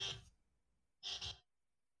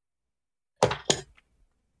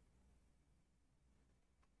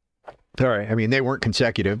All right. I mean, they weren't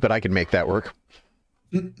consecutive, but I can make that work.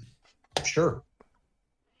 Sure.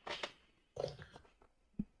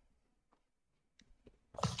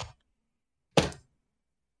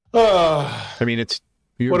 I mean, it's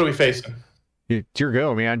what are we facing? It's your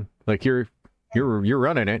go, man. Like you're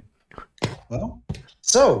running it. Well,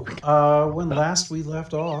 so when last we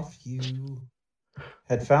left off, you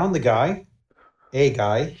had found a guy,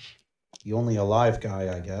 the only alive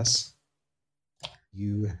guy, I guess.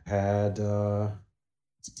 You had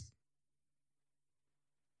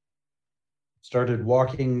started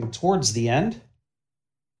walking towards the end.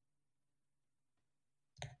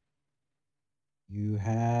 You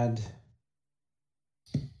had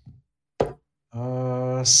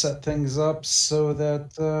set things up so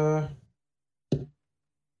that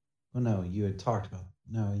you had talked about.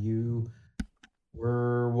 No, you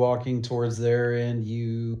were walking towards there, and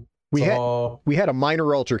we had a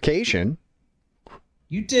minor altercation.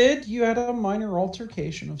 You did. You had a minor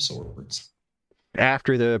altercation of sorts.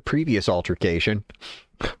 After the previous altercation.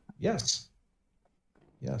 Yes.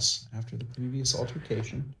 After the previous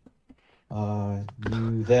altercation.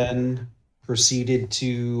 You then proceeded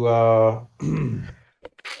to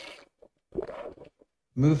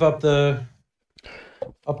move up the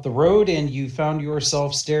road, and you found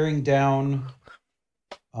yourself staring down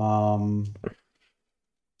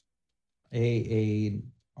a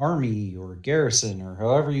army or garrison, or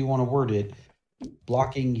however you want to word it,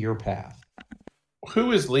 blocking your path.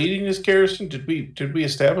 Who is leading this garrison? Did we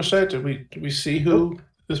establish that? Did we see who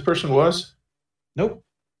this person was? Nope.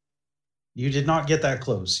 You did not get that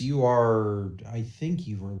close. You are, I think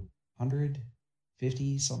you were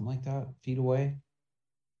 150, something like that, feet away.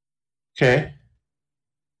 Okay.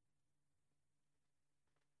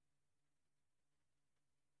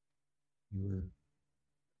 You were,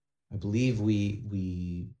 I believe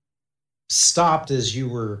we stopped as you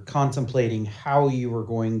were contemplating how you were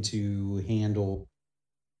going to handle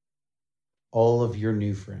all of your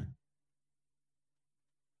new friends.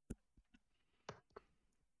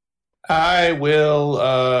 I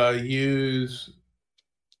will use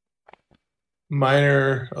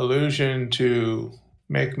minor illusion to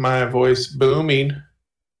make my voice booming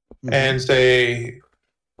and say,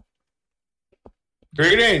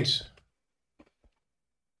 "Greetings."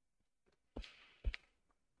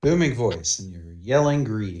 Booming voice, and you're yelling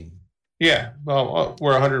greeting. Yeah, well,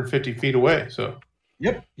 we're 150 feet away, so.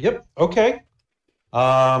 Yep. Okay.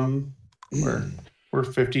 We're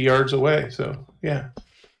 50 yards away, so yeah.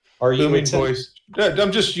 Are you booming voice?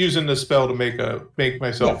 I'm just using the spell to make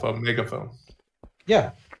myself a megaphone.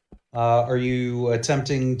 Yeah. Are you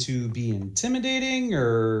attempting to be intimidating,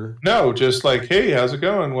 or no? Just like, hey, how's it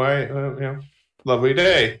going? Why? Lovely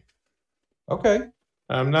day. Okay.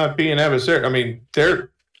 I'm not being adversarial. I mean, I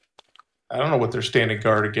don't know what they're standing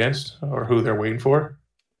guard against or who they're waiting for.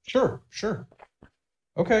 Sure.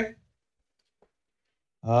 Okay.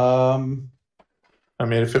 I mean,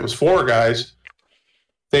 if it was 4 guys,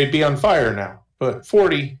 they'd be on fire now. But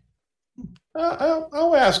 40,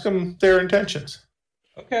 I'll ask them their intentions.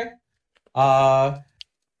 Okay.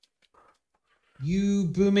 You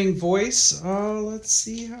booming voice. Let's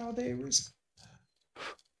see how they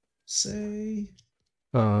say.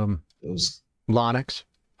 Those Lonix.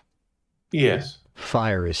 Yes.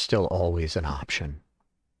 Fire is still always an option.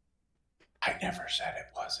 I never said it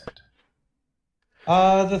wasn't.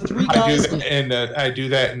 The 3 guys. I do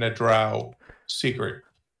that in a drow secret,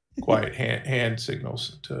 quiet hand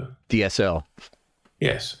signals to DSL.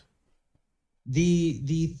 Yes.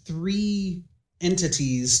 The 3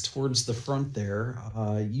 entities towards the front there.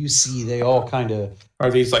 You see, they all kind of.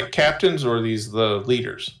 Are these like captains or are these the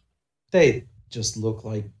leaders? They just look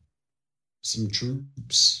like some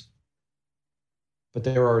troops. But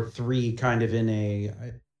there are 3 kind of in a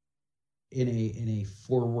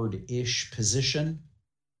forward-ish position.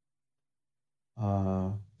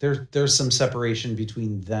 There's some separation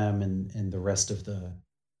between them and the rest of the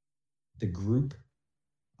group.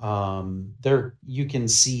 You can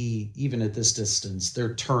see, even at this distance,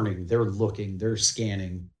 they're turning, they're looking, they're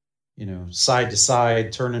scanning, side to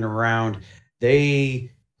side, turning around.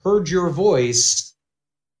 They heard your voice.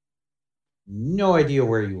 No idea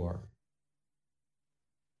where you are.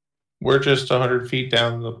 We're just 100 feet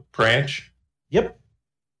down the branch. Yep.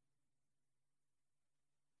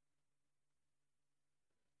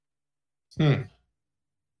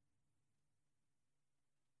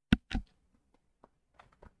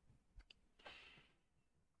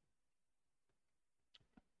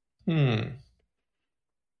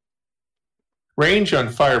 Range on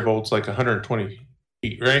firebolt's like 120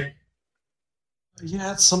 feet, right?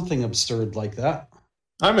 Yeah, it's something absurd like that.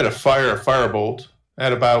 I'm going to fire a firebolt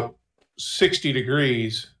at about 60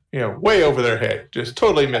 degrees, way over their head, just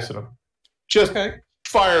totally missing them. Just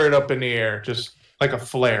fire it up in the air, just like a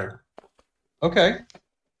flare. Okay.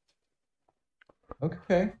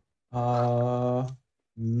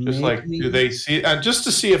 Just like, do they see? Just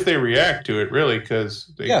to see if they react to it, really,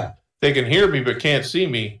 because they can hear me but can't see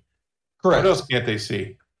me. Correct. What else can't they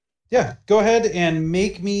see? Yeah, go ahead and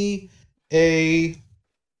make me a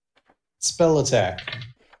spell attack.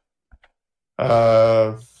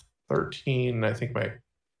 13. I think my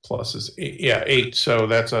plus is 8. Yeah, 8. So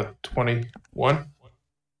that's a 21.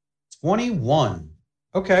 21.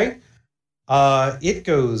 Okay. It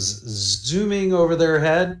goes zooming over their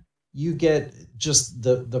head. You get just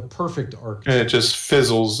the perfect arc. And it just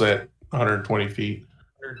fizzles at 120 feet.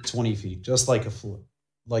 120 feet, just like a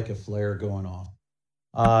flare going off.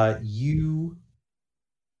 You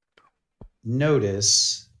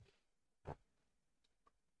notice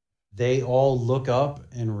they all look up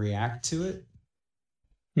and react to it.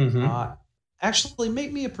 Mm-hmm. Actually,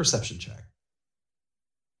 make me a perception check.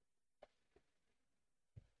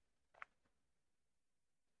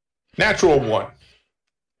 Natural 1.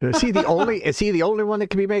 Is he the only one that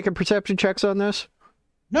can be making perception checks on this?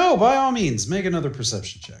 No, by all means, make another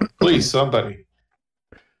perception check. Please, somebody.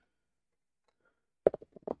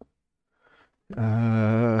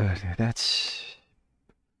 That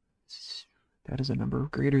is a number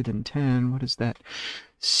greater than 10. What is that?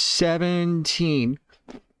 17.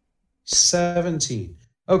 17.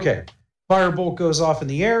 Okay. Firebolt goes off in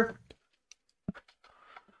the air.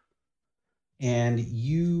 And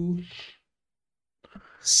you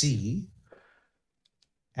see,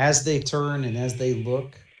 as they turn and as they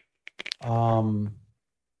look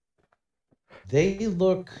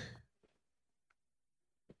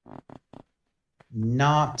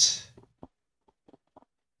not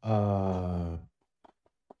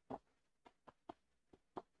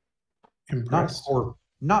impressed.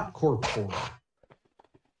 Not corporeal.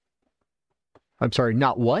 I'm sorry,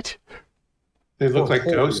 not what? They look like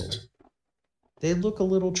ghosts. They look a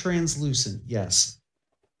little translucent, yes.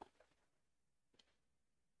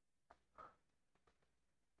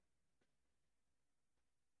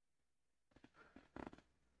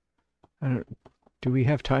 Do we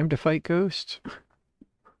have time to fight ghosts? I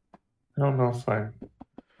don't know if I'm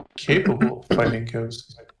capable of fighting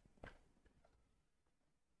ghosts.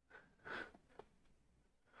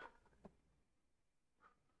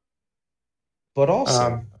 But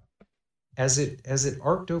also, as it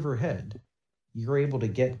arced overhead, you're able to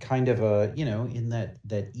get kind of a, in that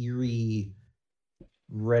eerie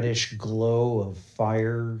reddish glow of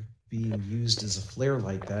fire being used as a flare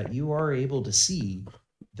like that, you are able to see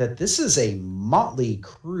that this is a motley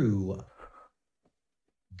crew,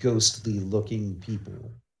 ghostly looking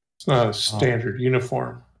people. It's not a standard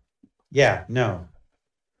uniform. Yeah, no,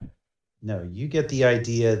 you get the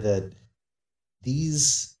idea that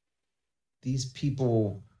these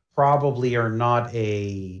people probably are not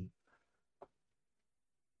a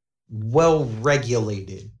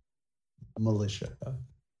well-regulated militia.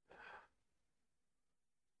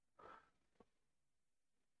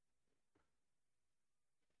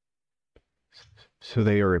 So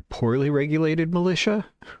they are a poorly regulated militia?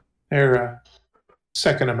 They're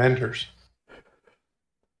second amenders.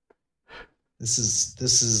 This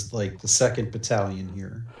is like the 2nd battalion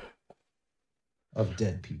here of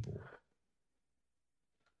dead people.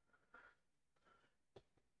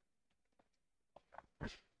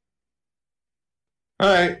 All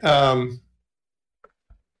right.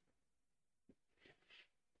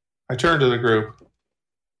 I turn to the group.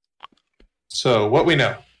 So what we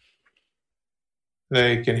know.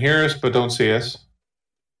 They can hear us but don't see us.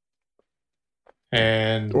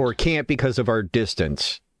 Or can't because of our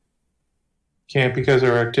distance. Can't because of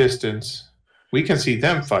our distance. We can see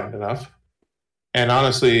them fine enough. And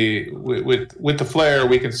honestly, with the flare,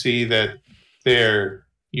 we can see that they're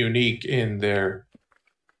unique in their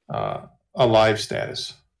alive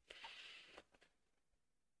status.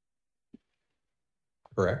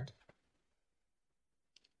 Correct.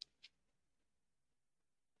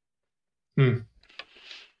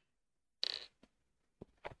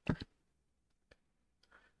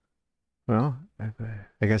 Well,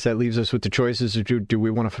 I guess that leaves us with the choices. Do we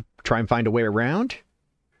want to try and find a way around?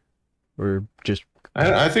 Or just...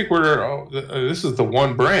 I think this is the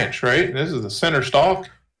one branch, right? This is the center stalk.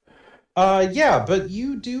 Yeah, but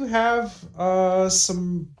you do have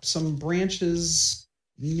some branches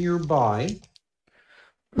nearby.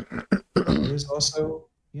 There's also,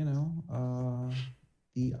 the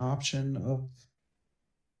option of,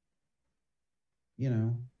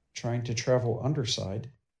 trying to travel underside.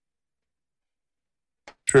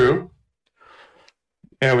 True.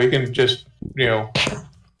 Yeah, we can just,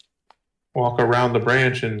 walk around the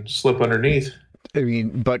branch and slip underneath. I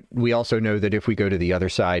mean, but we also know that if we go to the other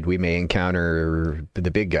side, we may encounter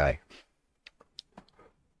the big guy.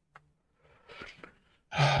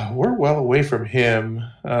 We're well away from him.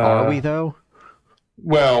 Are we, though?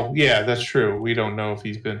 Well, yeah, that's true. We don't know if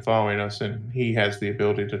he's been following us, and he has the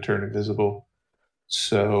ability to turn invisible.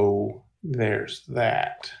 So there's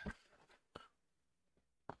that.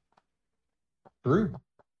 True.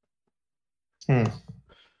 I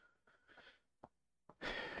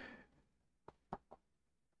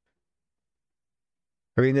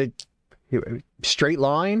mean, the straight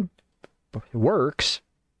line works.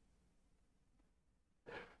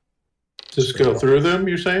 Just go through them,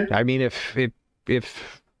 you're saying? I mean, if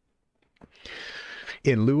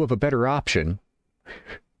in lieu of a better option,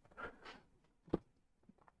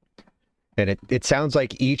 and it sounds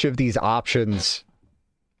like each of these options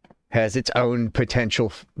has its own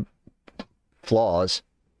potential flaws.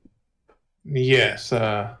 Yes.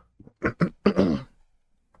 I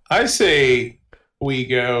say we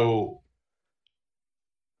go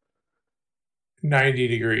 90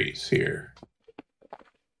 degrees here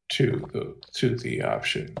to the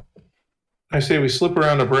option. I say we slip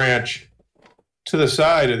around a branch to the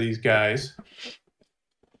side of these guys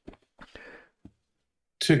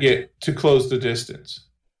to close the distance.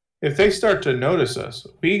 If they start to notice us,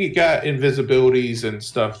 we got invisibilities and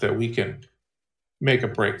stuff that we can make a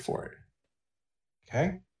break for it.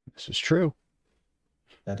 Okay. This is true.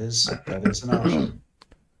 That is an option.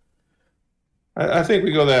 I think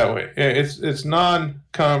we go that way. It's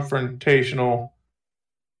non-confrontational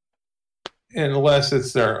unless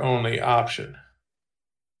it's their only option.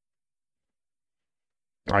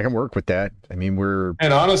 I can work with that. I mean,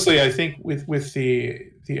 and honestly, I think with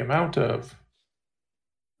the amount of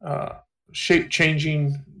shape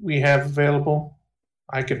changing we have available,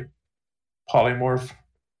 I could polymorph.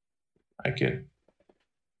 I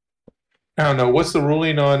don't know. What's the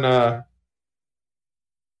ruling on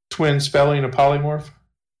twin spelling a polymorph?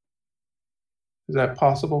 Is that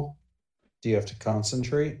possible? Do you have to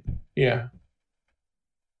concentrate? Yeah.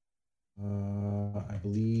 I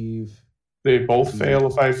believe they both fail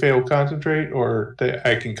if I fail concentrate, or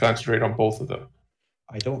I can concentrate on both of them.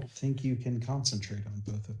 I don't think you can concentrate on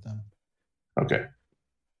both of them. Okay.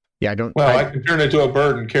 Yeah, I don't. Well, I can turn into a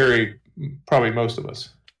bird and carry probably most of us.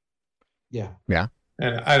 Yeah. Yeah.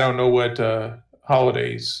 And I don't know what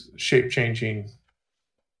Holiday's shape changing.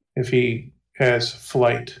 If he has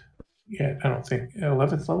flight yet, I don't think at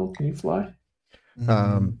 11th level can you fly.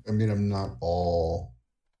 I mean, I'm not all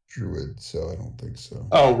druid, so I don't think so.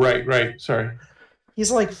 Oh, right. Sorry.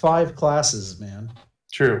 He's like 5 classes, man.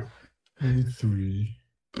 True. Only 3.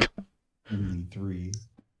 Only 3.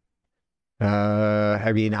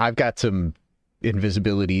 I mean, I've got some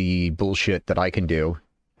invisibility bullshit that I can do.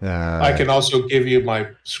 I can also give you my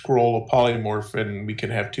scroll of polymorph, and we can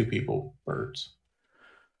have 2 people birds.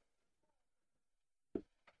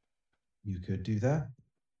 You could do that.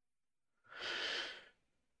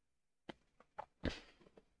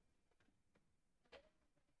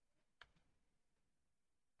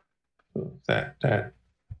 That.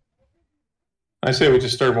 I say we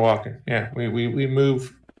just start walking. Yeah, we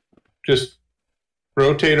move, just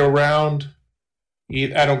rotate around.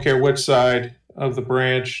 I don't care which side of the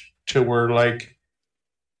branch till we're like,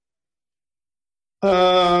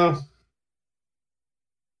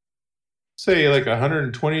 say like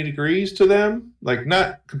 120 degrees to them, like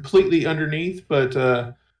not completely underneath,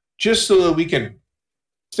 but just so that we can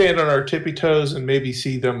stand on our tippy toes and maybe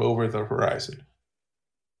see them over the horizon.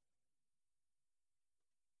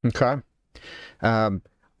 Okay. And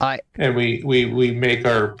we make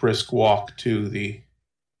our brisk walk to the.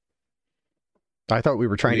 I thought we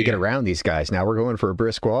were trying to get around these guys. Now we're going for a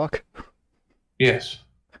brisk walk. Yes.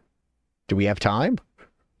 Do we have time?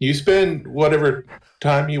 You spend whatever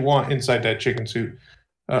time you want inside that chicken suit,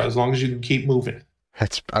 as long as you can keep moving.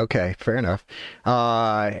 That's okay. Fair enough.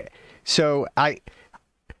 So I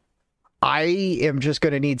am just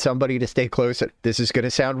going to need somebody to stay close. This is going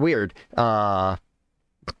to sound weird.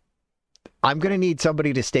 I'm going to need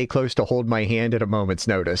somebody to stay close to hold my hand at a moment's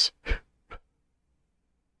notice.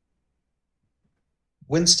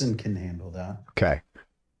 Winston can handle that. Okay.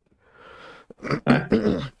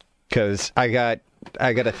 Because I got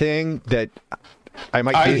a thing that I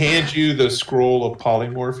might. I hand you the scroll of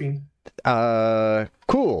polymorphing.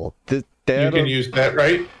 Cool. You can use that,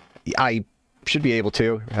 right? I should be able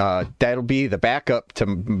to. That'll be the backup to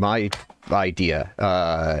my idea.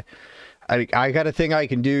 I got a thing I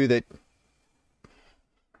can do that.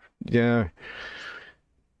 Yeah.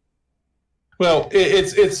 Well,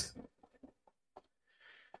 it's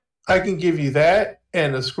I can give you that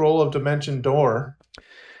and a scroll of dimension door.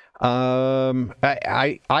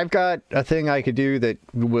 I've got a thing I could do that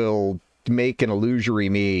will make an illusory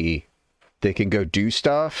me that can go do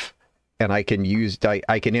stuff, and I can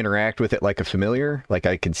interact with it like a familiar, like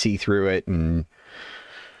I can see through it and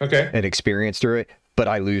experience through it. But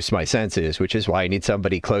I lose my senses, which is why I need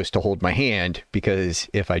somebody close to hold my hand, because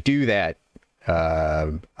if I do that,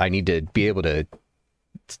 I need to be able to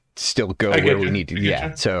still go where we need to.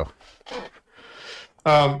 Yeah. So.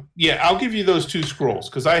 I'll give you those 2 scrolls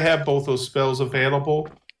because I have both those spells available,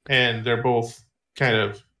 and they're both kind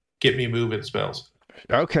of get me moving spells.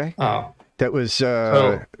 Okay. That was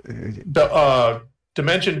the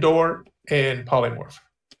dimension door and polymorph.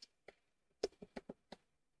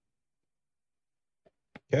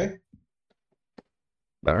 Okay.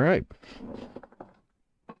 All right.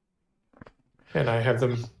 And I have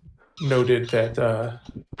them noted that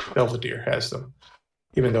Belvedere has them,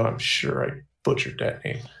 even though I'm sure I butchered that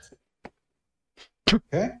name.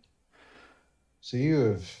 Okay. So you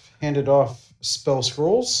have handed off spell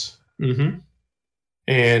scrolls. Mm-hmm.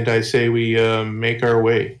 And I say we make our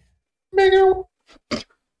way.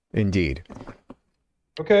 Indeed.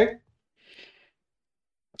 Okay.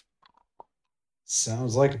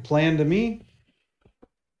 Sounds like a plan to me.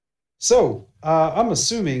 So, I'm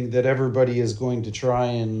assuming that everybody is going to try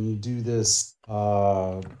and do this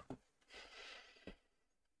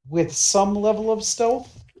with some level of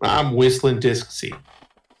stealth. I'm whistling Disc C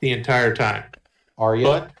the entire time. Are you?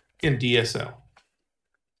 But in DSL.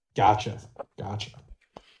 Gotcha.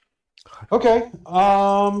 Okay.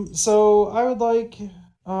 So I would like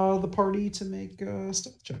the party to make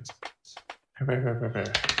stealth checks.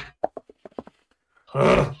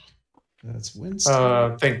 That's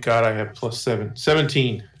Winston. Thank God I have +7.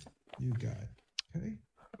 17. You got it. Okay.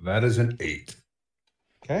 That is an 8.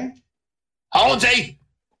 Okay. Holiday!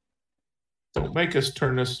 Don't make us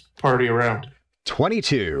turn this party around.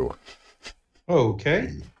 22.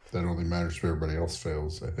 Okay. That only matters if everybody else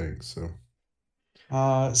fails, I think. So.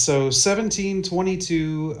 So 17,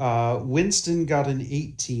 22. Winston got an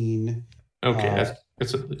 18. Okay,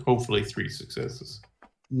 that's hopefully 3 successes.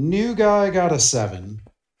 New guy got a 7.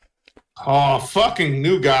 Oh, fucking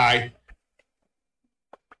new guy.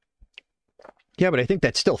 Yeah, but I think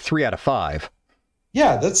that's still 3 out of 5.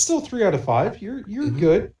 Yeah, that's still 3 out of 5. You're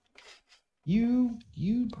good. You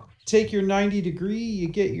take your 90 degree, you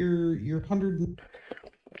get your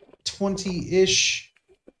 120-ish.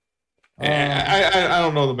 I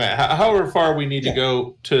don't know the math. However far we need to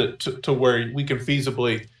go to where we can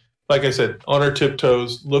feasibly, like I said, on our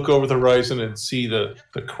tiptoes, look over the horizon and see the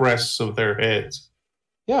crests of their heads.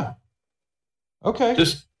 Yeah. Okay.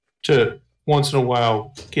 Just to once in a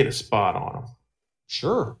while get a spot on them.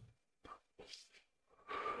 Sure.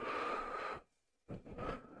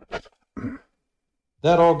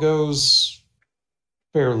 That all goes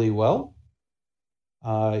fairly well.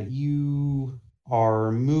 You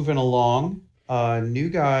are moving along. New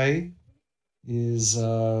guy is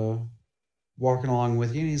walking along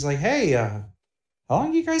with you, and he's like, "Hey, how long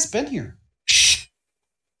have you guys been here?" Shh!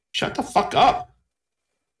 Shut the fuck up!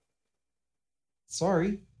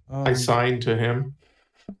 Sorry. I signed to him.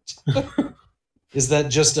 Is that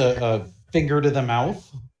just a finger to the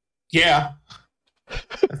mouth? Yeah.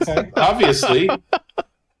 Okay. Obviously.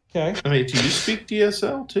 Okay. I mean, do you speak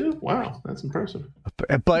DSL too? Wow, that's impressive.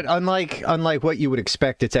 But unlike what you would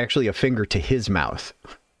expect, it's actually a finger to his mouth.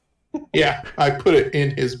 Yeah, I put it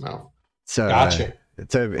in his mouth. So gotcha.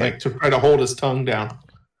 It's to try to hold his tongue down.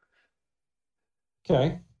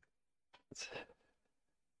 Okay.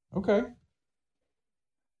 Okay.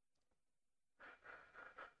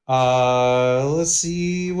 Let's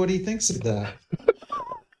see what he thinks of that.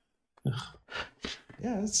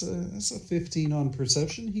 Yeah, that's a 15 on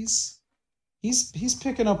perception. He's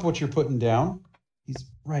picking up what you're putting down. He's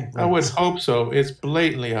right. I would hope so. It's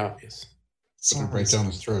blatantly obvious. Right down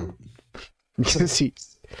his throat. Does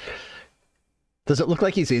it look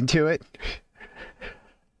like he's into it?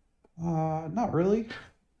 Not really.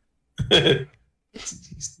 This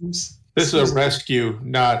is a rescue,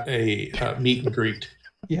 not a meet and greet.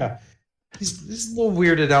 Yeah, he's a little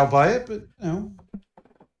weirded out by it, but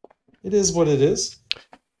it is what it is.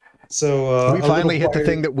 So we finally hit the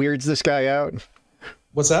thing that weirds this guy out.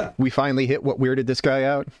 What's that? We finally hit what weirded this guy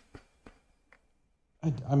out.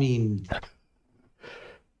 I mean,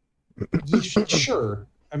 sure.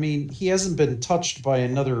 I mean, he hasn't been touched by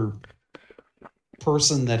another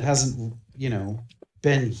person that hasn't,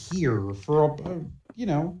 been here for a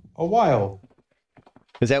while.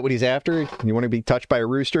 Is that what he's after? You want to be touched by a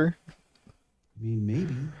rooster? I mean,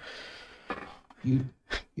 maybe. You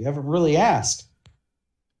haven't really asked.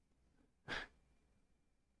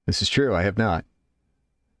 This is true. I have not.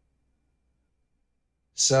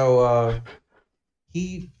 So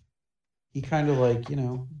he kind of like,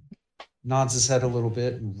 nods his head a little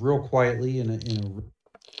bit and real quietly in a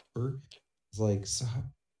he's like, so how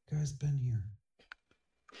you guys been here?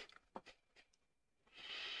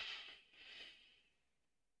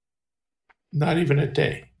 Not even a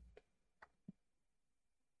day.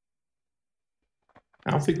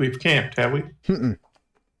 I don't think we've camped, have we? Mm-mm.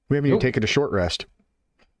 We haven't even taken a short rest.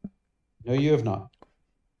 No, you have not.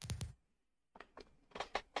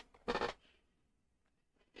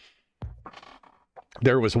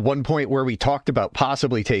 There was one point where we talked about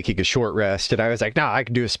possibly taking a short rest, and I was like, "No, I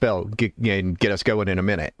can do a spell and get us going in a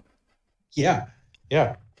minute." Yeah.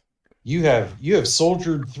 You have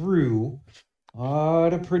soldiered through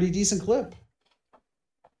at a pretty decent clip.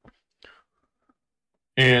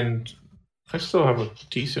 And I still have a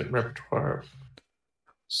decent repertoire of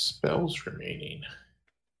spells remaining.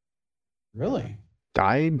 Really?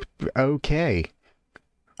 I'm okay.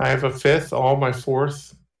 I have a 5th, all my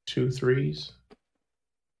 4th, 2 3s,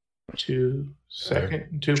 2 2nd,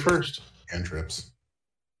 and 2 1st. Cantrips.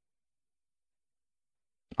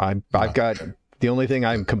 I've got the only thing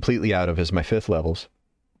I'm completely out of is my 5th levels.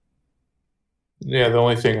 Yeah, the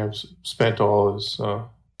only thing I've spent all is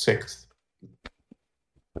 6th.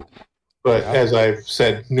 But as I've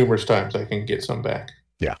said numerous times, I can get some back.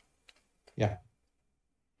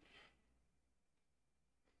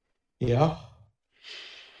 Yeah.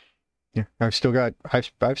 I've still got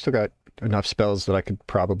enough spells that I could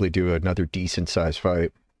probably do another decent sized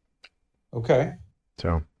fight. Okay.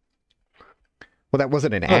 So, well, that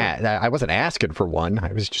wasn't an I wasn't asking for one.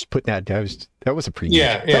 I was just putting that. That wasn't for you.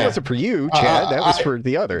 Yeah. That wasn't for you, Chad. That was for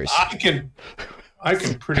the others. I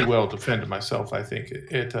can pretty well defend myself, I think,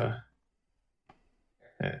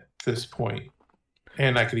 at this point,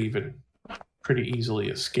 and I could even pretty easily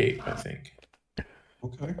escape, I think.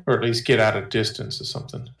 Okay. Or at least get out of distance or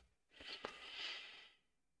something.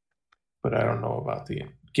 But I don't know about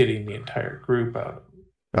getting the entire group out.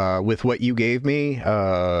 With what you gave me,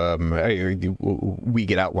 we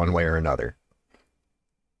get out one way or another.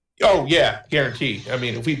 Oh, yeah, guaranteed. I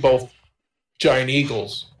mean, if we both giant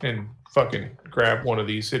eagles and fucking grab one of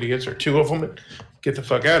these idiots or 2 of them and get the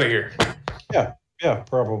fuck out of here. Yeah,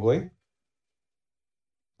 probably.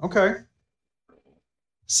 Okay.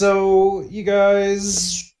 So you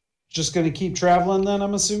guys just going to keep traveling then,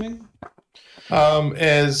 I'm assuming?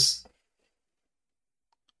 As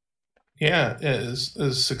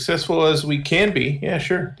successful as we can be. Yeah,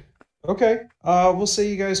 sure. Okay. We'll say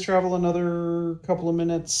you guys travel another couple of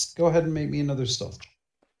minutes. Go ahead and make me another stealth.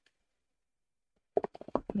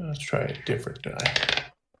 Let's try a different die.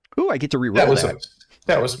 Ooh, I get to reroll that.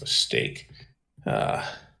 That was a mistake. I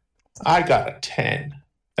got a 10.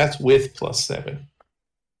 That's with +7.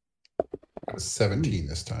 Got a 17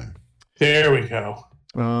 this time. There we go.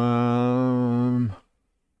 Well,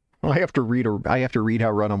 I have to read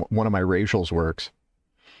how one of my racials works.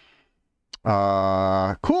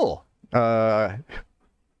 Cool.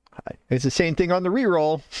 It's the same thing on the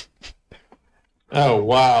reroll. Oh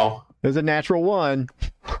wow! There's a natural 1.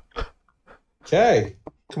 Okay.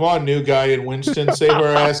 Come on, new guy in Winston, save our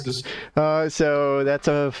asses. So that's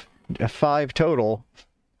a 5 total.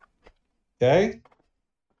 Okay.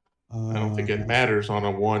 I don't think it matters on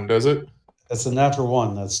a 1, does it? That's a natural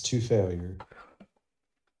 1. That's 2 failure.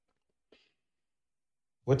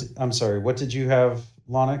 I'm sorry. What did you have,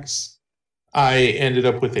 Lonix? I ended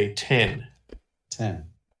up with a 10. 10.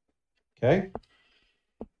 Okay.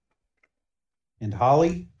 And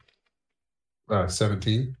Holly?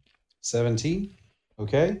 17. 17.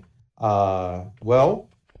 Okay. Well,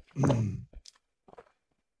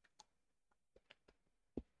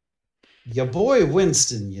 your boy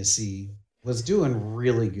Winston, you see, was doing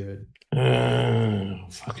really good.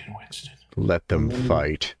 Fucking Winston. Let them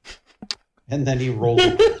fight. And then he rolled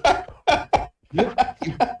it.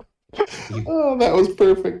 Oh, that was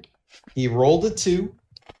perfect. He rolled a 2.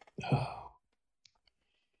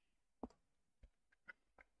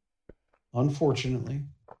 Unfortunately.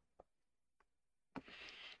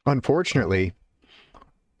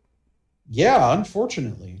 Yeah,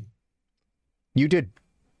 unfortunately. You did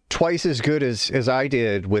twice as good as I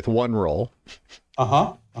did with 1 roll.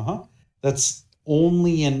 Uh-huh. That's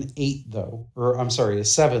only an 8, though. Or, I'm sorry, a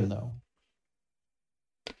 7, though.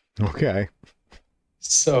 Okay.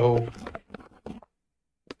 So,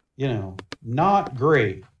 not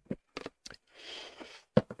great.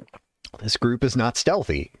 This group is not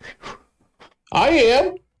stealthy. I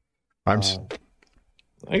am. I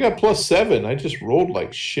got +7. I just rolled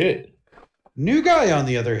like shit. New guy, on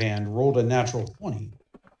the other hand, rolled a natural 20.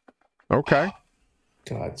 Okay.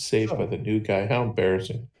 God, saved by the new guy. How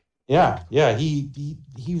embarrassing. Yeah. He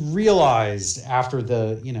realized after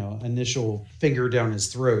the initial finger down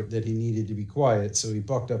his throat that he needed to be quiet, so he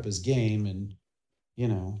bucked up his game, and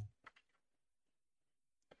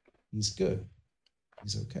he's good.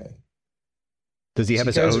 He's okay. Does he have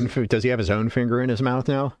his own? Does he have his own finger in his mouth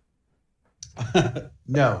now?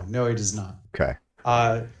 No, he does not. Okay.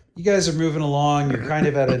 You guys are moving along. You're kind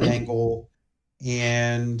of at an angle,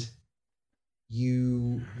 and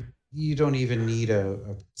you don't even need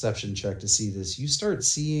a perception check to see this. You start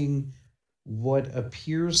seeing what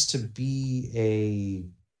appears to be a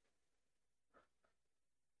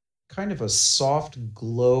kind of a soft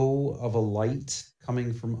glow of a light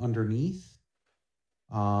coming from underneath.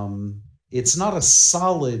 It's not a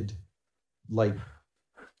solid light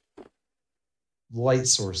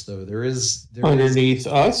source, though. There is underneath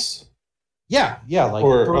us. Yeah,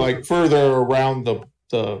 like further around the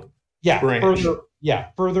branch.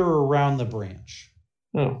 Further around the branch.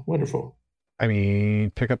 Oh, wonderful. I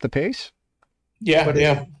mean, pick up the pace. Yeah,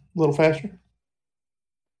 a little faster.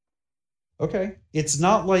 Okay, it's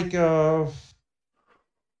not like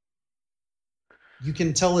you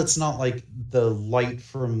can tell it's not like the light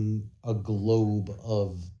from a globe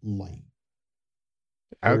of light.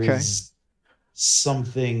 There is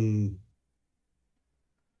something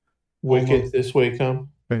wicked this way come.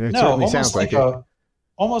 It no, almost sounds like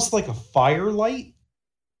almost like a firelight.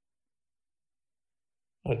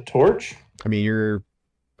 A torch? I mean, you're.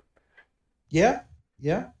 Yeah.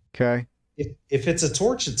 Okay. If it's a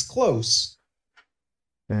torch, it's close.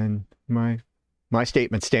 Then my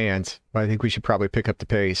statement stands. I think we should probably pick up the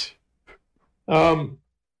pace.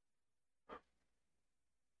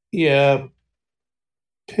 Yeah.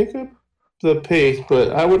 Pick up the pace,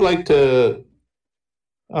 but I would like to,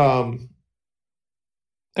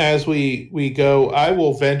 as we go, I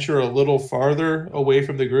will venture a little farther away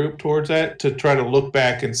from the group towards that to try to look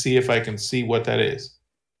back and see if I can see what that is.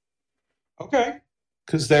 Okay.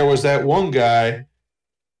 Because there was that one guy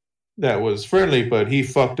that was friendly, but he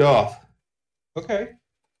fucked off. Okay.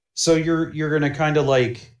 So you're going to kind of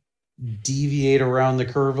like deviate around the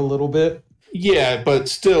curve a little bit? Yeah, but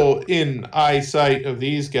still in eyesight of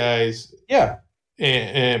these guys. Yeah.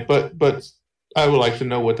 But I would like to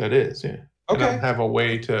know what that is. Yeah. Okay. I don't have a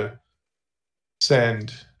way to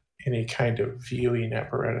send any kind of viewing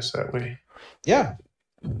apparatus that way. Yeah.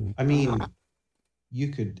 I mean, you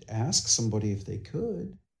could ask somebody if they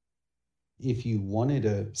could. If you wanted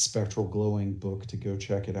a spectral glowing book to go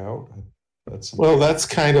check it out. That's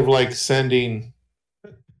kind of like sending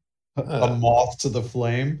a moth to the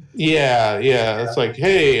flame. Yeah. It's like,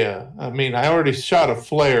 hey, I mean, I already shot a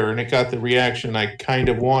flare and it got the reaction I kind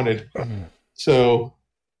of wanted. So.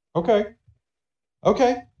 Okay.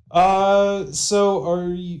 So are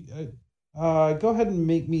you? Go ahead and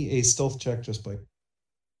make me a stealth check, just by.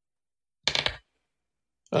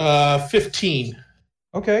 15.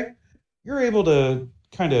 Okay, you're able to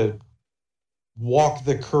kind of walk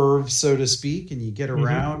the curve, so to speak, and you get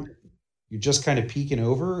around. Mm-hmm. You're just kind of peeking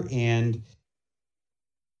over, and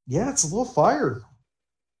yeah, it's a little fire.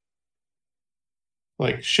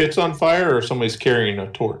 Like shit's on fire, or somebody's carrying a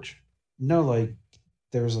torch? No, like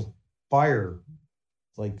there's a fire.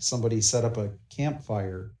 Like somebody set up a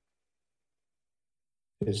campfire.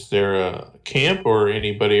 Is there a camp or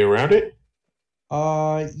anybody around it?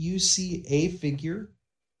 You see a figure.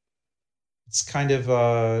 It's kind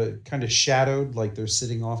of shadowed, like they're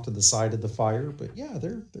sitting off to the side of the fire. But yeah,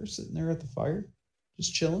 they're sitting there at the fire,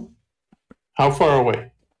 just chilling. How far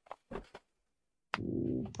away?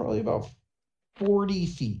 Probably about 40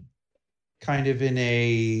 feet. Kind of in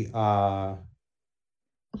a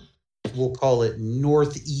we'll call it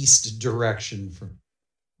northeast direction from.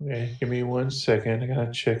 Okay, give me 1 second. I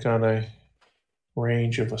gotta check on a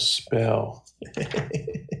range of a spell.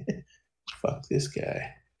 Fuck this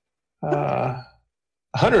guy.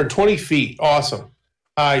 120 feet. Awesome.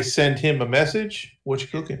 I send him a message. What you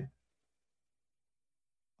cooking?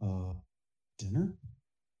 Dinner?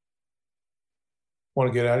 Want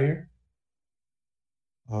to get out of here?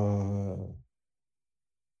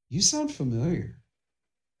 You sound familiar.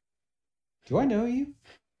 Do I know you?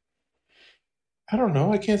 I don't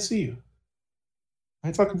know. I can't see you.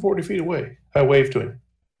 I'm fucking 40 feet away. I waved to him.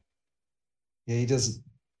 Yeah, he doesn't.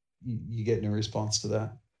 You get no response to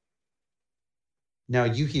that. Now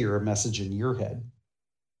you hear a message in your head.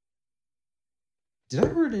 Did I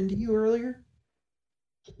run into you earlier?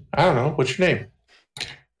 I don't know. What's your name?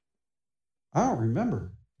 I don't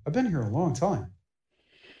remember. I've been here a long time.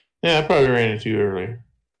 Yeah, I probably ran into you earlier.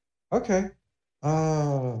 Okay.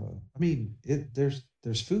 I mean, there's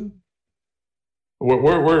food.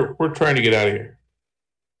 We're trying to get out of here.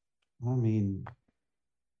 I mean,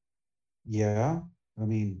 yeah. I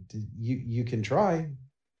mean, you can try.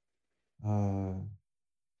 Uh,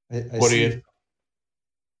 I What do see you?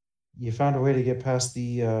 you found a way to get past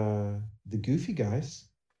the goofy guys.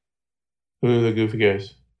 Who are the goofy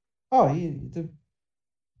guys? Oh,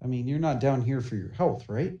 I mean, you're not down here for your health,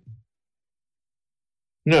 right?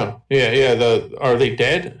 No. Yeah, yeah. Are they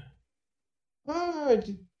dead? Uh,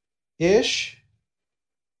 ish.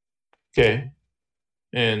 Okay.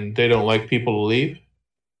 And they don't like people to leave?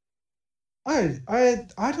 I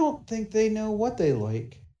don't think they know what they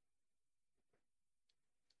like.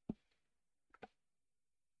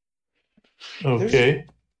 Okay.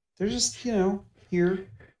 They're just, here.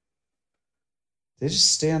 They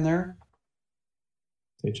just stand there.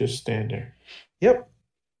 They just stand there. Yep.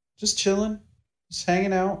 Just chilling, just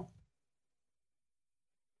hanging out.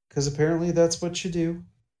 Because apparently that's what you do.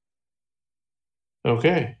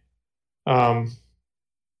 Okay. Um,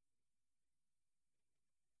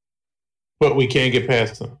 but we can't get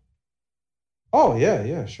past them. Oh,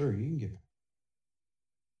 yeah, sure. You can get.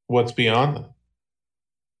 What's beyond them?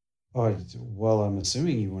 Oh, well, I'm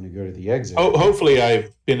assuming you want to go to the exit. Oh, hopefully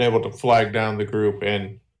I've been able to flag down the group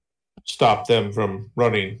and stop them from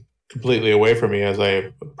running completely away from me, as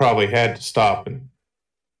I probably had to stop and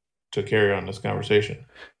to carry on this conversation.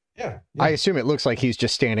 Yeah. I assume it looks like he's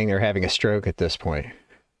just standing there having a stroke at this point.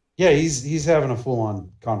 Yeah, he's having a full-on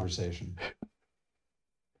conversation.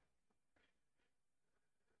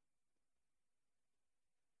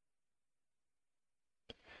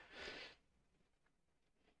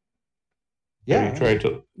 Yeah. Have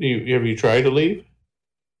you tried to leave?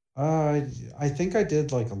 I think I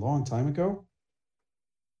did like a long time ago.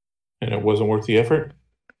 And it wasn't worth the effort?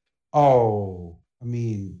 Oh, I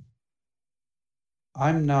mean,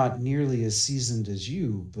 I'm not nearly as seasoned as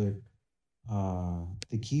you, but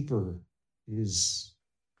the keeper is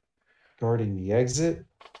guarding the exit.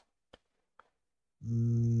 I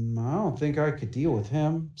don't think I could deal with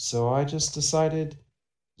him, so I just decided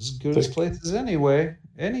as good as places anyway.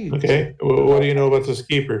 Okay. Well, what do you know about this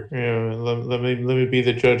keeper? Let me be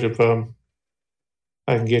the judge if I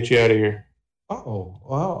can get you out of here.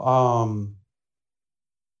 Well,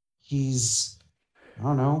 he's, I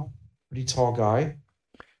don't know, pretty tall guy.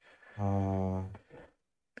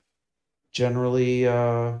 Generally,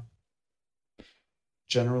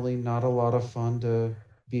 generally not a lot of fun to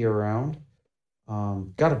be around.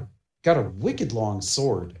 Got a wicked long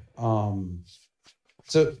sword.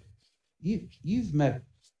 So you've met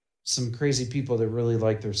some crazy people that really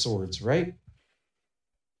like their swords, right?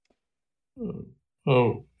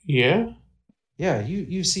 Oh, yeah? Yeah,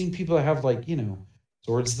 you've seen people that have like,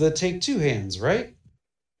 swords that take two hands, right?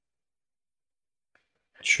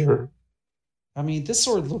 Sure. I mean, this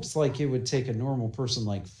sword looks like it would take a normal person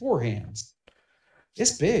like four hands.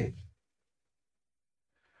 It's big.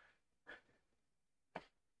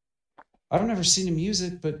 I've never seen him use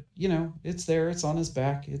it, but it's there. It's on his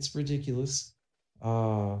back. It's ridiculous.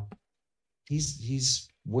 Uh, he's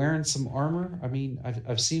wearing some armor. I mean,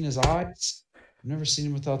 I've seen his eyes. I've never seen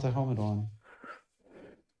him without the helmet on.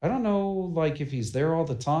 I don't know, like if he's there all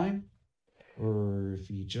the time, or if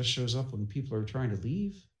he just shows up when people are trying to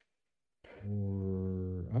leave,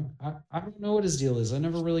 or I don't know what his deal is. I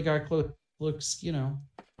never really got close. Looks,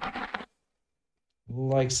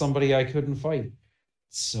 like somebody I couldn't fight,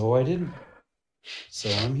 so I didn't. So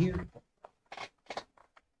I'm here.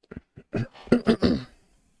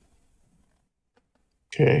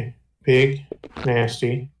 Okay. Big,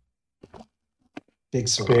 nasty, Big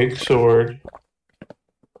sword. big sword,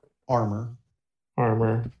 Armor.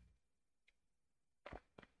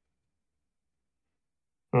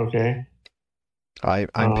 Okay.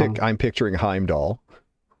 I'm picturing Heimdall.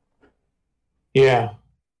 Yeah.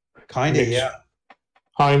 Kind of, yeah.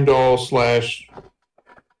 Heimdall /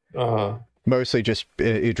 Mostly just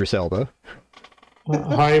Idris Elba.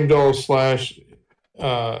 Heimdall /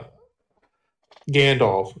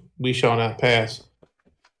 Gandalf. We shall not pass.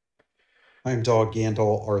 I'm Dog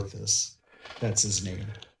Gandalf Arthas. That's his name.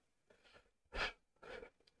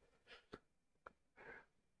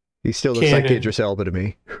 He still looks like Idris Elba to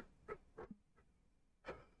me.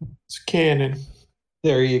 It's canon.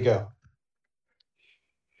 There you go.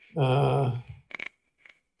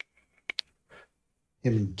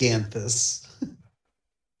 Him Ganthus.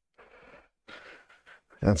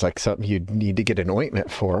 That's like something you'd need to get an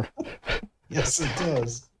ointment for. Yes, it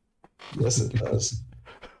does. Yes, it does.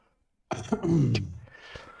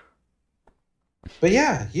 But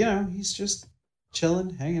yeah, he's just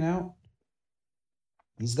chilling, hanging out.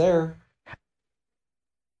 He's there.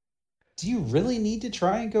 Do you really need to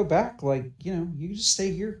try and go back? Like, you just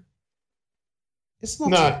stay here. It's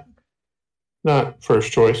not Not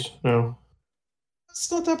first choice, no.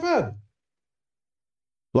 That's not that bad.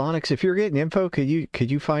 Lonix, if you're getting info, could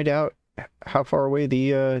you find out how far away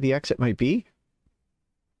the exit might be?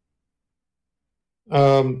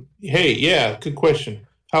 Hey, yeah, good question.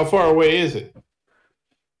 How far away is it?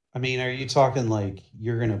 I mean, are you talking like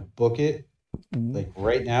you're gonna book it like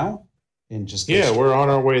right now and just go Yeah, straight? we're on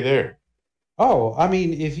our way there. Oh, I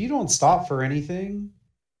mean, if you don't stop for anything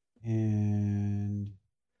and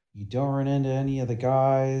you don't run into any of the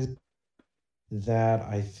guys that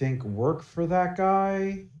I think work for that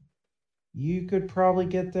guy, you could probably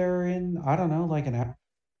get there in, I don't know, like an hour.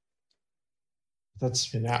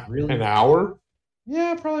 That's really An hour?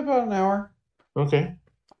 Yeah, probably about an hour. Okay.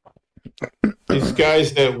 These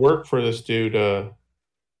guys that work for this dude,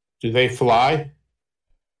 do they fly?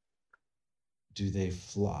 Do they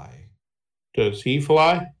fly? Does he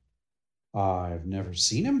fly? I've never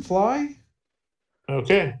seen him fly.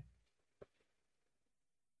 Okay.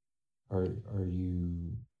 Are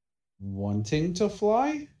you wanting to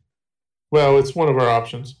fly? Well, it's one of our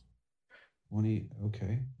options.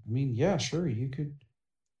 Okay. I mean, yeah, sure. You could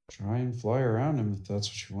try and fly around him if that's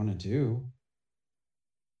what you want to do.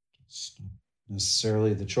 It's not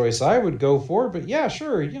necessarily the choice I would go for, but yeah,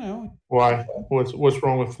 sure. Why? What's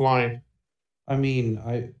wrong with flying? I mean,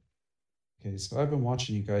 okay, so I've been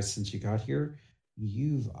watching you guys since you got here.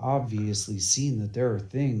 You've obviously seen that there are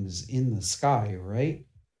things in the sky, right?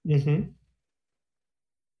 Mm-hmm.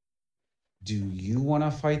 Do you want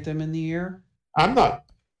to fight them in the air? I'm not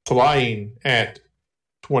flying at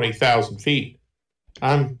 20,000 feet.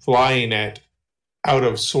 I'm flying at out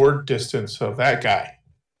of sword distance of that guy.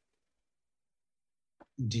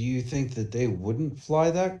 Do you think that they wouldn't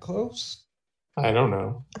fly that close? I don't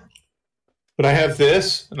know. But I have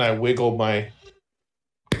this, and I wiggle my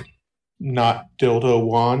not dildo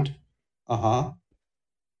wand. Uh-huh.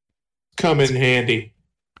 Come in handy.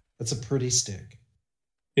 That's a pretty stick.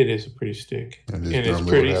 It is a pretty stick. And it's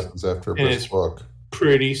pretty, what happens after a brisk walk.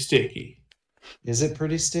 Pretty sticky. Is it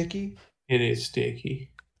pretty sticky? It is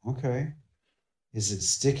sticky. Okay. Is it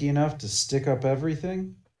sticky enough to stick up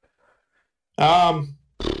everything?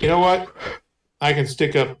 You know what? I can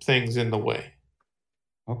stick up things in the way.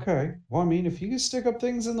 Okay. Well, I mean, if you can stick up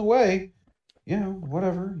things in the way,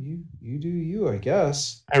 whatever. You do you, I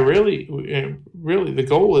guess. Really, the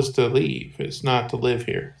goal is to leave. It's not to live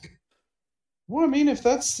here. Well, I mean, if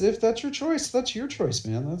that's your choice, that's your choice,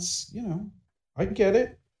 man. That's, I get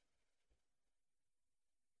it.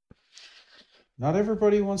 Not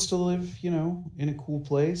everybody wants to live, in a cool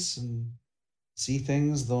place and see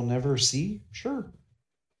things they'll never see. Sure.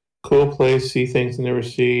 Cool place, see things never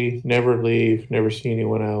see, never leave, never see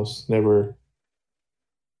anyone else, never,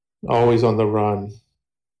 always on the run,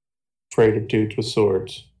 afraid of dudes with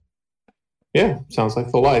swords. Yeah, sounds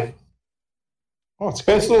like the life. Oh, it's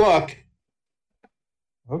best great. of luck.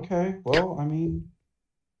 Okay, well, I mean,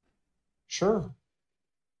 sure.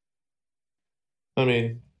 I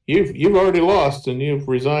mean, you've already lost and you've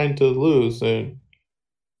resigned to lose, and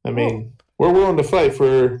I mean, we're willing to fight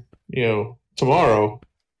for tomorrow.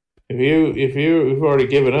 If you've already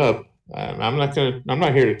given up, I'm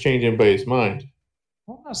not here to change anybody's mind.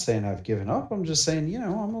 Well, I'm not saying I've given up. I'm just saying,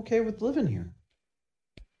 I'm okay with living here.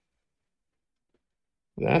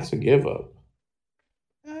 That's a give up.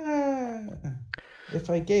 If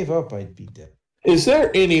I gave up, I'd be dead. Is there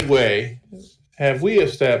any way? Have we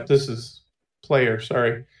established? This is player.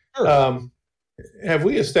 Sorry. Sure. Have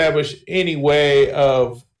we established any way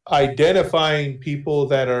of identifying people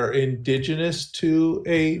that are indigenous to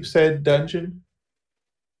a said dungeon?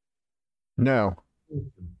 No,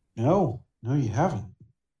 you haven't.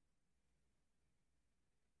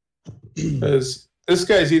 Because this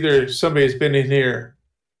guy's either somebody who's been in here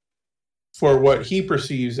for what he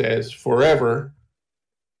perceives as forever,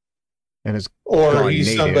 and is or he's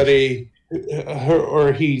native. somebody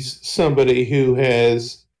who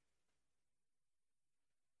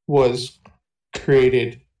was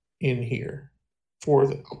created in here for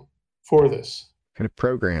this. Kind of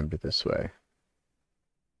programmed this way.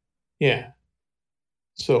 Yeah.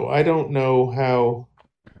 So I don't know how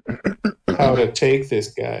to take this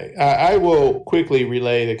guy. I will quickly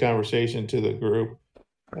relay the conversation to the group,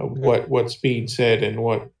 what's being said and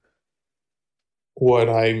what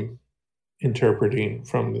I'm interpreting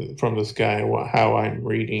from this guy and how I'm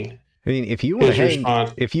reading. I mean, if you want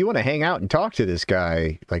to hang out and talk to this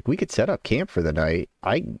guy, like, we could set up camp for the night.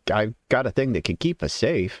 I've got a thing that can keep us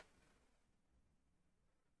safe.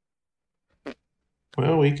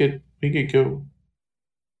 Well, we could go,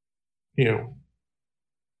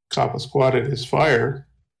 cop a squad at his fire.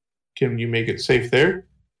 Can you make it safe there?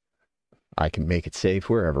 I can make it safe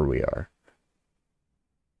wherever we are.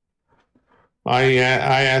 I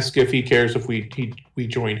ask if he cares if we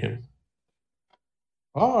join him.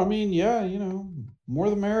 Oh, I mean, yeah, more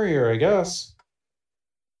the merrier, I guess.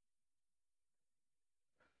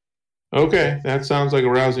 Okay, that sounds like a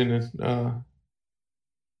rousing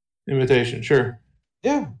invitation. Sure.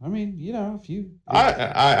 Yeah, I mean, if you...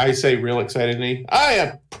 I say real excitedly, I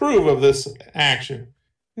approve of this action.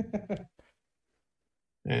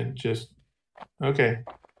 And just, okay.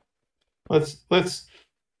 Let's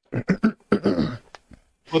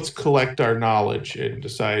collect our knowledge and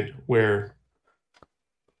decide where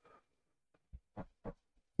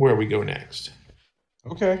we go next.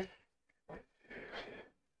 Okay.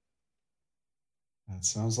 That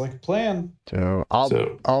sounds like a plan. So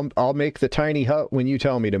I'll make the tiny hut when you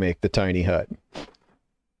tell me to make the tiny hut.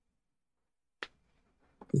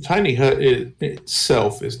 The tiny hut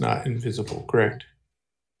itself is not invisible, correct?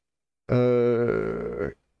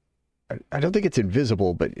 I don't think it's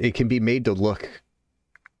invisible, but it can be made to look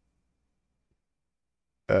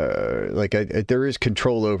like there is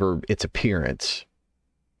control over its appearance.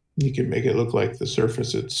 You can make it look like the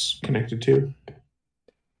surface it's connected to.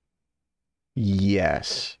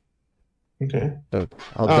 Yes. Okay.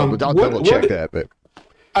 I'll double check that, but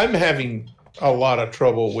I'm having a lot of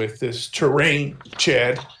trouble with this terrain,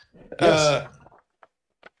 Chad. Yes.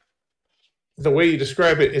 The way you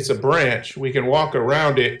describe it, it's a branch. We can walk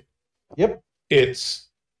around it. Yep. It's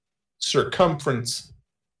circumference,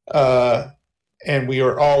 and we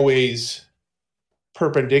are always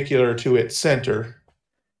perpendicular to its center.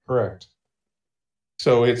 Correct.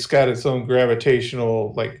 So it's got its own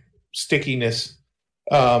gravitational, stickiness.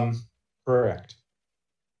 Correct.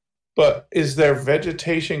 But is there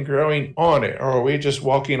vegetation growing on it, or are we just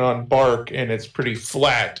walking on bark and it's pretty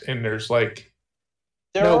flat and there's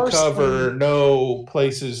no cover, no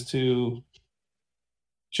places to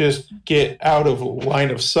just get out of line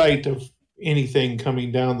of sight of anything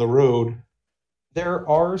coming down the road? There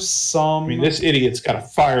are some... I mean, this idiot's got a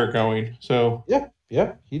fire going, so...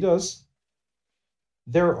 Yeah, he does.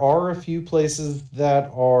 There are a few places that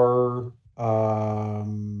are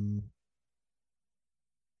kind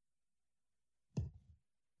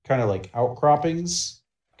of like outcroppings,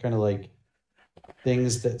 kind of like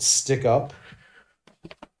things that stick up.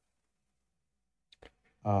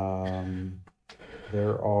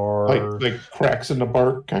 There are like cracks in the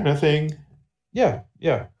bark kind of thing. Yeah.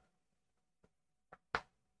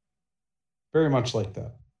 Very much like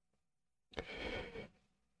that.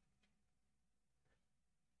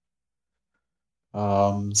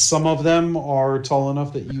 Some of them are tall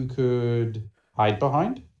enough that you could hide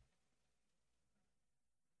behind.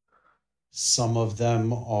 Some of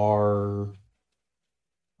them are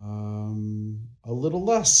a little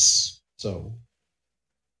less so.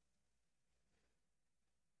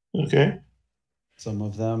 Okay. Some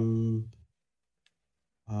of them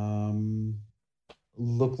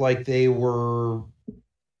look like they were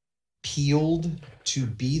peeled to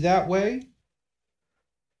be that way.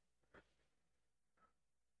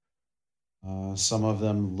 Some of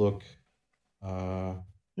them look...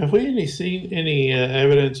 Have we seen any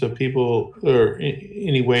evidence of people or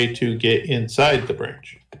any way to get inside the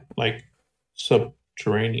branch? Like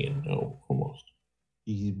subterranean, no, almost.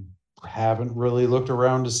 You haven't really looked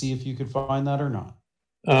around to see if you could find that or not.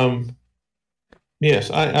 Yes,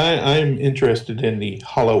 I'm interested in the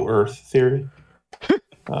hollow earth theory.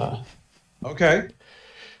 Okay.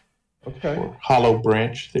 Or hollow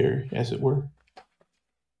branch theory, as it were.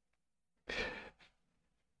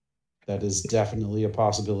 That is definitely a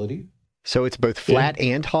possibility. So it's both flat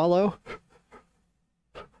and hollow?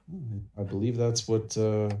 I believe that's what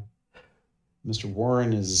Mr.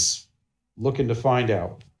 Warren is looking to find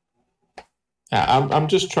out. I'm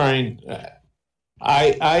just trying.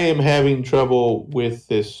 I am having trouble with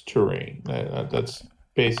this terrain. That's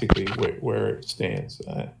basically where it stands.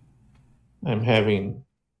 I'm having,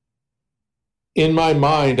 in my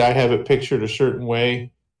mind, I have it pictured a certain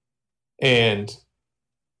way, and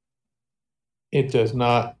it does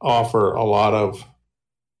not offer a lot of,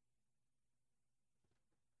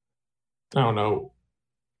 I don't know,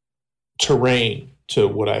 terrain to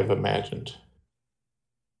what I've imagined.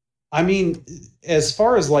 I mean, as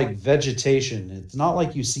far as like vegetation, it's not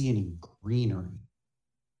like you see any greenery.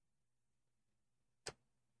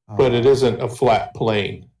 But it isn't a flat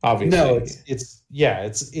plain, obviously. No, it's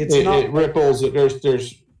not. It ripples.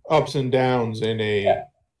 There's ups and downs in a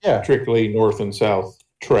strictly north and south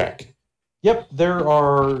trek. Yep, there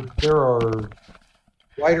are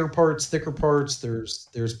wider parts, thicker parts.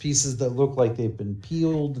 There's pieces that look like they've been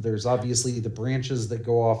peeled. There's obviously the branches that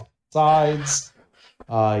go off sides.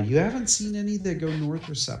 You haven't seen any that go north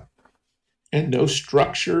or south. And no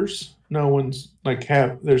structures no one's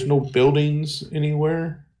there's no buildings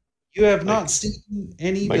anywhere. You have not seen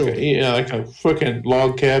any Like buildings. like a fucking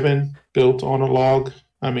log cabin built on a log.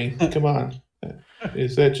 I mean, come on.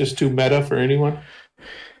 Is that just too meta for anyone?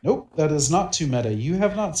 Nope, that is not too meta. You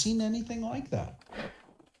have not seen anything like that.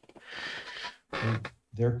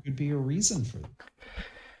 There could be a reason for that.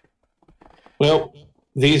 Well,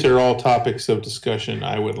 these are all topics of discussion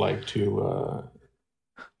I would like to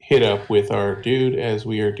hit up with our dude as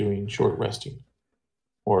we are doing short resting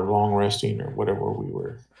or long resting or whatever we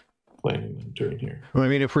were planning on doing here. Well, I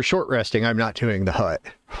mean, if we're short resting, I'm not doing the hut.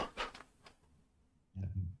 I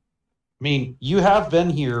mean, you have been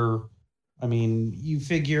here. I mean, you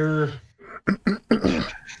figure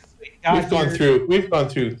We've gone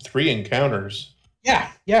through 3 encounters.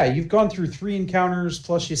 Yeah, you've gone through 3 encounters,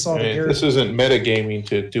 plus you saw the mean, this isn't metagaming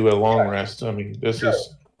to do a long rest. I mean, this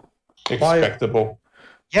is expectable.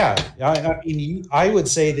 Yeah, I mean, I would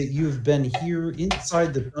say that you've been here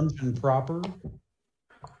inside the dungeon proper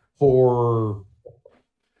for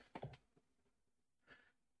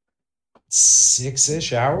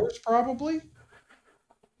 6-ish hours, probably.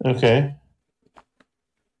 Okay.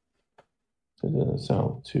 That doesn't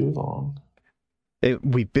sound too long.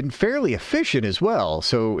 We've been fairly efficient as well.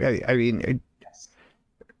 So, I mean,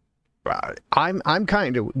 I'm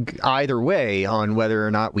kind of either way on whether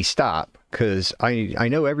or not we stop, because I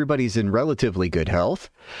know everybody's in relatively good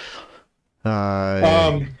health.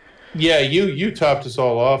 Yeah, you topped us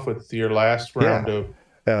all off with your last round of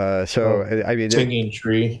I mean, singing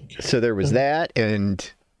tree. So there was that, and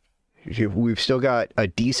we've still got a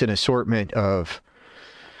decent assortment of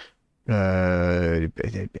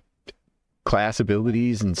class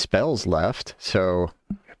abilities and spells left. So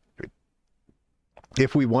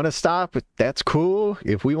if we want to stop, that's cool.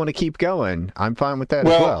 If we want to keep going, I'm fine with that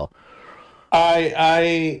as well.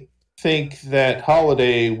 I think that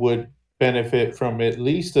Holiday would benefit from at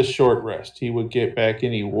least a short rest. He would get back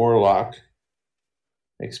any warlock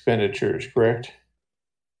expenditures, correct?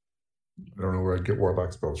 I don't know where I'd get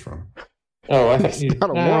warlock spells from. Oh, I think not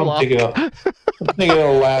a warlock. I'm thinking of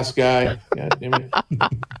the last guy. God damn it.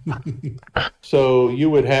 So you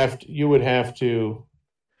would have to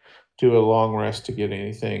do a long rest to get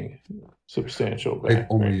anything substantial back. I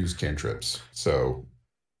only use cantrips, so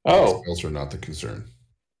spells are not the concern.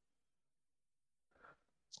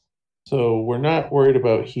 So we're not worried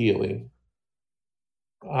about healing.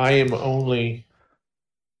 I am only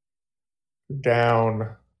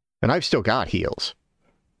down. And I've still got heals.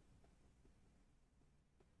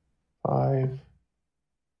 5,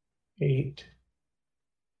 8,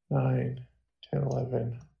 9, 10,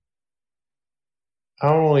 11. I'm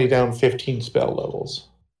only down 15 spell levels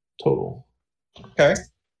total. Okay.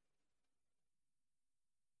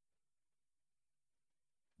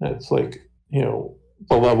 That's like,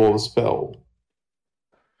 the level of the spell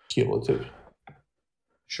cumulative.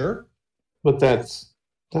 Sure. But that's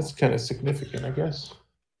kind of significant, I guess.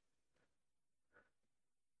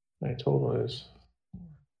 My total is...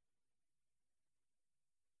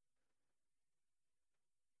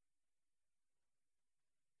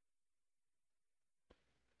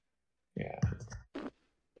 Yeah.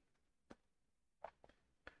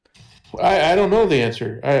 I don't know the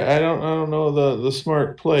answer. I don't know the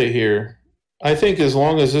smart play here. I think as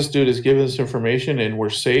long as this dude is giving us information and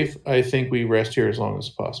we're safe, I think we rest here as long as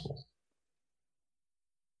possible.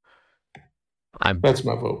 That's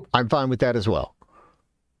my vote. I'm fine with that as well.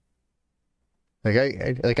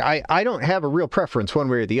 I don't have a real preference one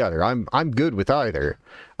way or the other. I'm good with either.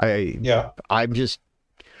 I'm just...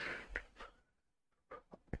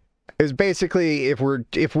 It's basically if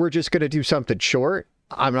we're just gonna do something short,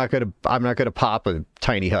 I'm not gonna pop a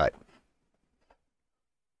tiny hut.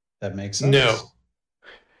 That makes sense. No.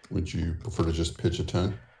 Would you prefer to just pitch a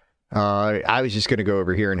tent? I was just gonna go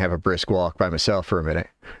over here and have a brisk walk by myself for a minute.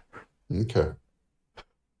 Okay.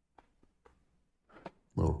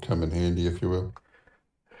 Will come in handy, if you will.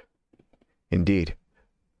 Indeed.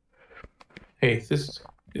 Hey, this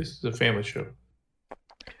is a family show.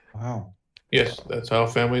 Wow. Yes, that's how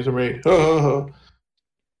families are made.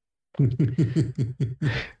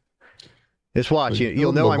 Just watch.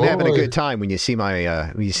 You'll know I'm having a good time when you see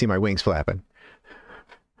my wings flapping.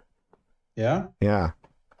 Yeah? Yeah.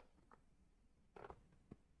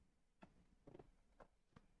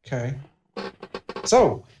 Okay.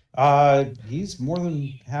 So, he's more than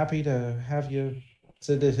happy to have you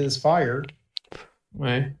sit at his fire.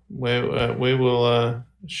 We will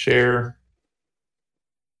share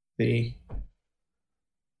the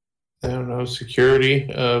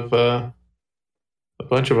security of a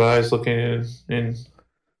bunch of eyes looking in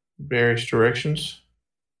various directions.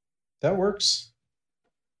 That works.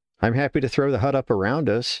 I'm happy to throw the hut up around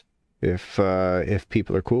us if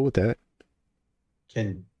people are cool with that.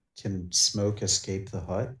 Can smoke escape the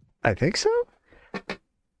hut? I think so.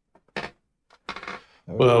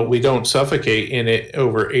 Well, we don't suffocate in it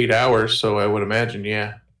over 8 hours, so I would imagine,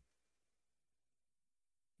 yeah.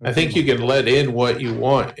 I think you can let in what you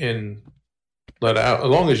want and let out. As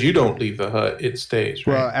long as you don't leave the hut, it stays,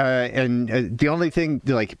 right? Well, and the only thing,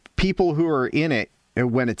 like, people who are in it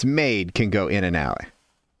when it's made can go in and out.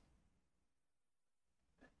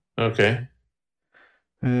 Okay.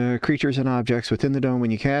 Creatures and objects within the dome,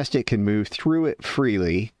 when you cast it, can move through it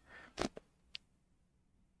freely.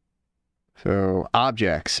 So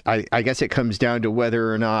objects, I guess it comes down to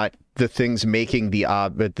whether or not the thing's making the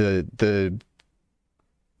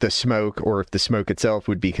smoke, or if the smoke itself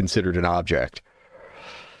would be considered an object.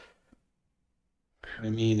 I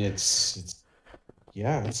mean, it's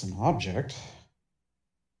an object.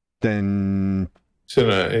 Then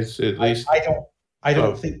It's at least I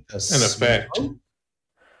don't think the an effect smoke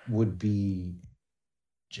would be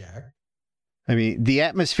Jack. I mean, the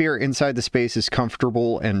atmosphere inside the space is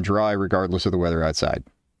comfortable and dry regardless of the weather outside.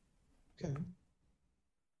 Okay.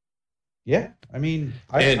 Yeah, I mean,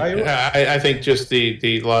 I think just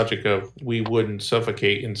the logic of we wouldn't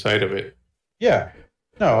suffocate inside of it. Yeah.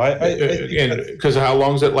 No, because how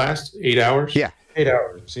long does it last? 8 hours? Yeah. 8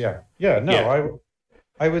 hours. Yeah. Yeah. No, Yeah.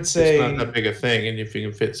 I would say it's not that big a thing, and if you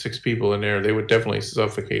can fit 6 people in there, they would definitely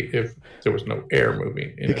suffocate if there was no air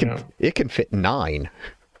moving in and out. It can fit 9.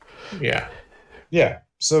 Yeah. Yeah.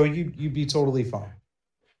 So you'd be totally fine.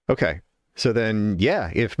 Okay. So then,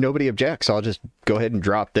 yeah, if nobody objects, I'll just go ahead and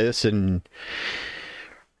drop this, and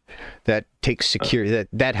that takes security.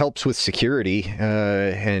 That helps with security.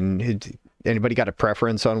 And anybody got a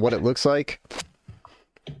preference on what it looks like?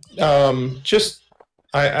 Just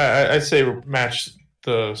I'd say match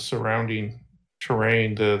the surrounding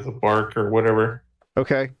terrain, the bark or whatever.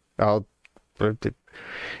 Okay, I'll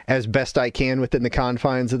as best I can within the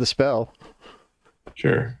confines of the spell.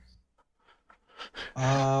 Sure.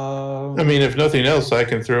 I mean, if nothing else, I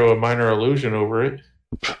can throw a minor illusion over it.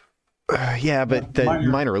 Yeah, but the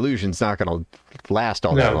minor illusion's not going to last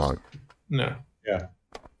all that long. No. Yeah.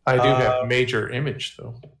 I do have major image,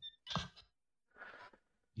 though.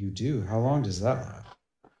 You do? How long does that last?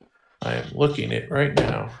 I am looking at it right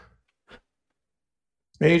now.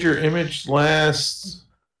 Major image lasts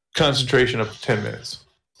concentration up to 10 minutes.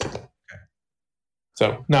 Okay.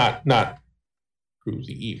 So not through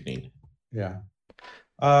the evening. Yeah.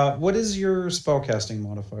 What is your spellcasting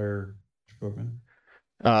modifier, Spoken?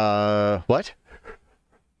 What?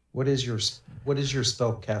 What is your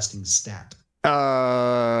spellcasting stat?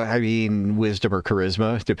 I mean, wisdom or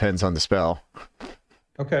charisma depends on the spell.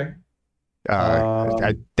 Okay.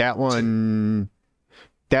 That one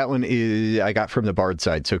is I got from the bard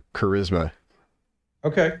side, so charisma.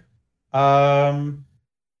 Okay.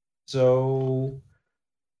 So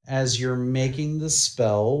as you're making the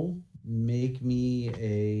spell, make me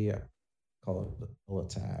a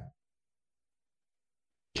attack.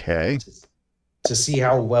 Okay. To see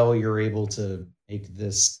how well you're able to make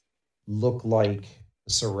this look like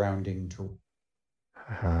the surrounding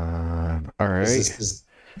All right. This is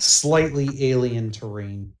slightly alien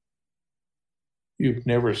terrain. You've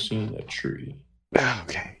never seen a tree.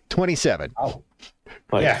 Okay. 27. Oh.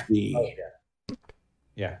 Like yeah. the... Oh, yeah.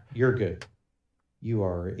 Yeah, you're good. You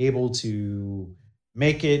are able to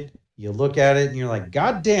make it. You look at it and you're like,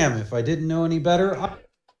 God damn, if I didn't know any better.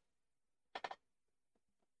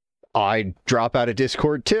 I drop out of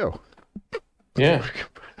Discord too. Yeah.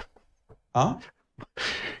 Huh?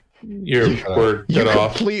 Your word cut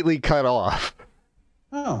off. Completely cut off.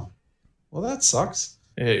 Oh. Well, that sucks.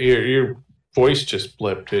 Your voice just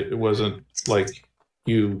blipped. It wasn't like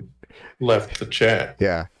you left the chat.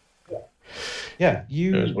 Yeah. Yeah.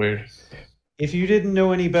 It was weird. If you didn't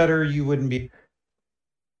know any better, you wouldn't be.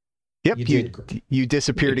 Yep. You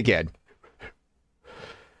disappeared again.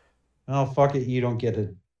 Oh, fuck it. You don't get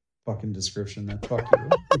a fucking description. Then fuck you.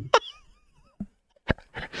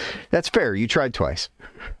 That's fair. You tried twice.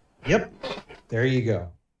 Yep. There you go.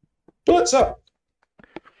 But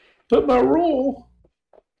my roll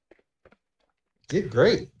did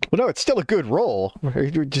great. Well, no, it's still a good roll.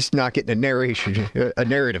 You're just not getting a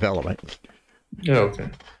narrative element. Yeah, okay.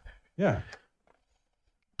 Yeah.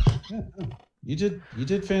 Yeah. You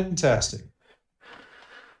did fantastic.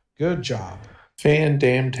 Good job.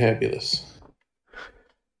 Fan-damn-tabulous.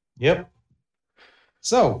 Yep.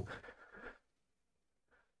 So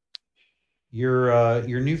your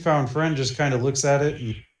newfound friend just kind of looks at it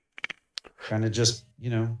and kind of just,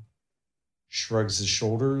 shrugs his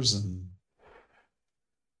shoulders and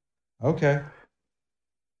okay.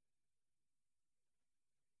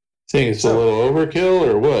 Think it's a little overkill,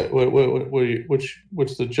 or what?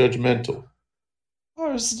 What's the judgmental?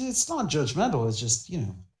 Oh, it's not judgmental. It's just,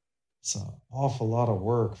 it's an awful lot of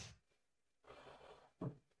work.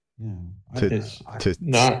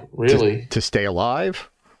 Not really to stay alive.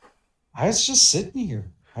 I was just sitting here.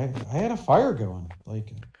 I had a fire going.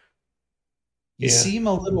 Like, you seem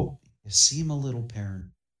a little parent.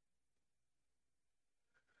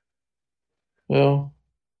 Well,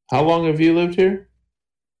 how long have you lived here?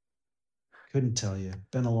 Couldn't tell you.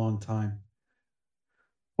 Been a long time.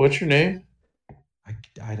 What's your name?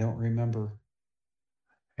 I don't remember.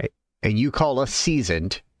 And you call us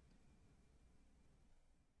seasoned.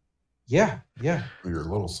 Yeah. You're a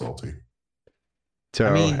little salty. So,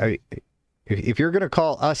 I mean, if you're going to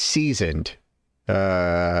call us seasoned,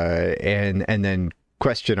 and then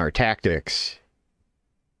question our tactics.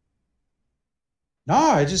 No,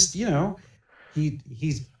 I just,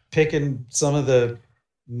 he's picking some of the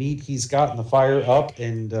meat he's got in the fire up,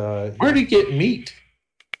 and where'd he get meat?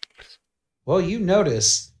 Well, you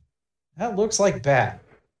notice that looks like bat.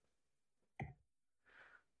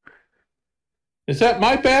 Is that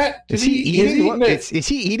my bat? Is he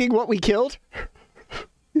eating what we killed?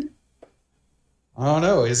 I don't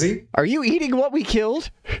know. Is he? Are you eating what we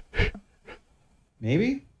killed?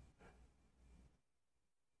 Maybe.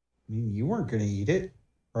 I mean, you weren't going to eat it,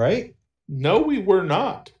 right? No, we were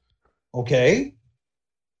not. Okay.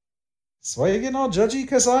 That's why you're getting all judgy,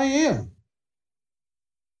 because I am.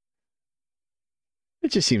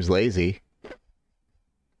 It just seems lazy.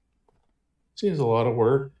 Seems a lot of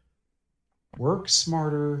work. Work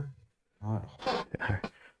smarter. Not...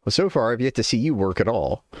 Well, so far, I've yet to see you work at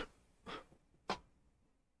all.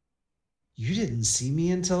 You didn't see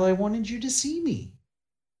me until I wanted you to see me.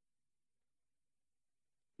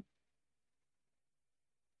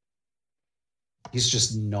 He's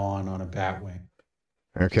just gnawing on a bat wing.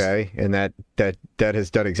 Okay, and that has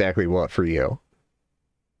done exactly what for you?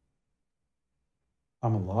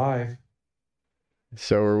 I'm alive.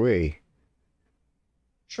 So are we.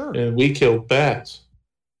 Sure. And we killed bats.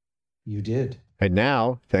 You did. And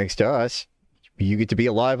now, thanks to us, you get to be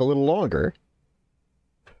alive a little longer.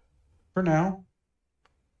 For now.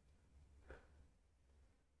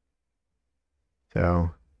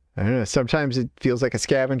 So, I don't know. Sometimes it feels like a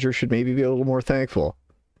scavenger should maybe be a little more thankful.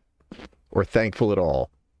 Or thankful at all.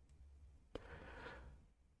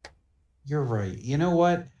 You're right. You know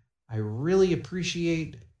what? I really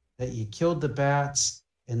appreciate that you killed the bats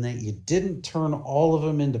and that you didn't turn all of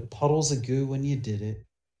them into puddles of goo when you did it.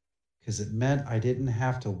 Because it meant I didn't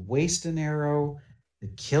have to waste an arrow to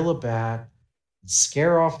kill a bat and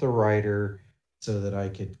scare off the rider so that I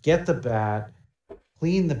could get the bat,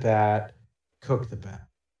 clean the bat, cook the bat.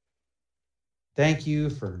 Thank you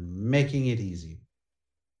for making it easy.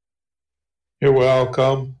 You're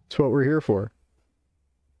welcome. That's what we're here for.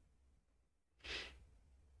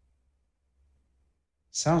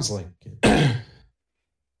 Sounds like it.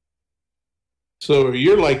 So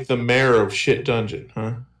you're like the mayor of Shit Dungeon,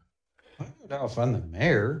 huh? I don't know if I'm the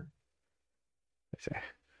mayor.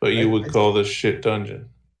 But you would call this Shit Dungeon.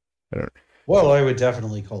 Well, I would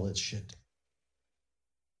definitely call it shit.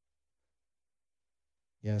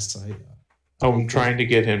 Yes, I'm trying to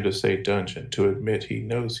get him to say dungeon, to admit he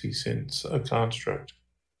knows he's in a construct.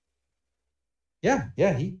 Yeah,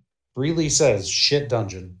 he freely says shit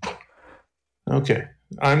dungeon. Okay.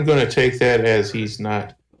 I'm going to take that as he's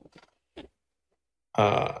not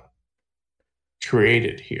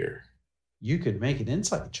created here. You could make an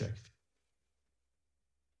insight check.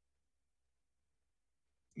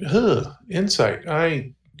 Insight.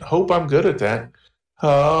 I hope I'm good at that.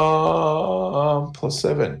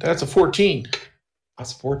 +7. That's a 14.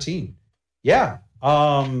 That's 14. Yeah.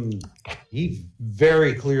 He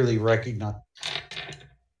very clearly recognized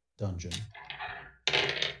dungeon.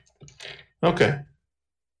 Okay.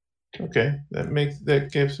 That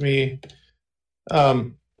gives me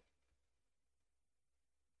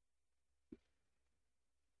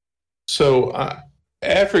so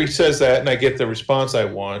after he says that and I get the response I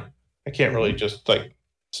want, I can't really just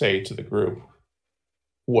say to the group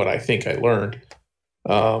what I think I learned.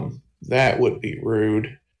 That would be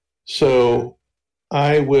rude. So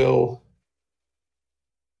I will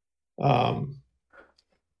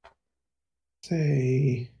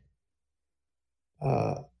say,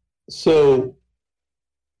 so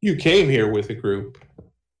you came here with a group.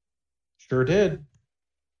 Sure did.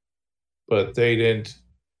 But they didn't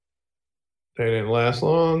last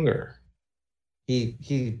long, or?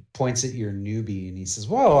 He points at your newbie and he says,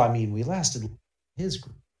 well, I mean, we lasted his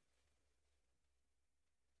group.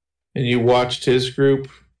 And you watched his group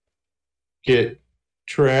get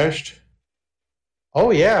trashed?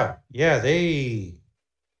 Oh yeah, yeah. They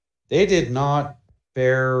did not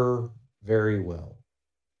fare very well.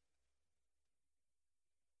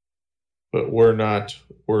 But we're not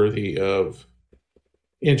worthy of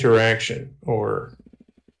interaction or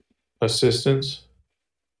assistance.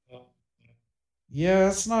 Yeah,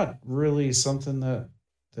 it's not really something that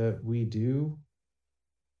we do.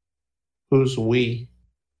 Who's we?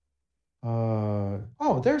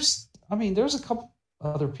 Oh, there's a couple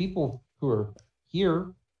other people who are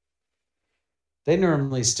here. They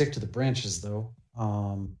normally stick to the branches though.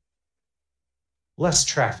 Less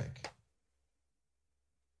traffic.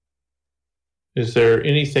 Is there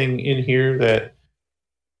anything in here that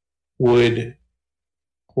would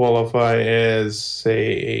qualify as, say,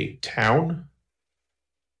 a town?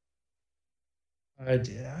 I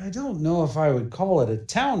don't know if I would call it a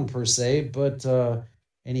town per se, but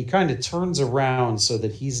and he kind of turns around so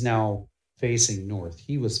that he's now facing north.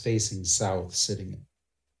 He was facing south, sitting.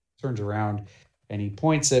 Turns around, and he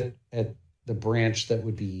points at the branch that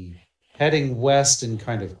would be heading west and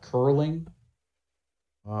kind of curling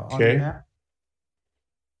on the Okay. map.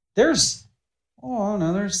 There's oh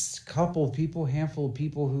no, there's a couple of people, handful of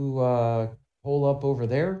people who hole up over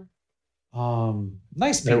there.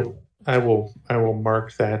 Nice people. I will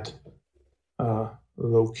mark that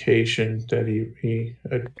location that he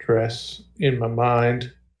address in my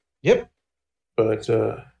mind. Yep. But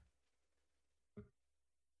do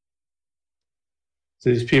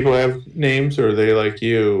these people have names, or are they like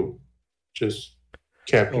you, just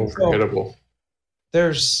Captain Forgettable?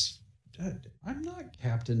 There's I'm not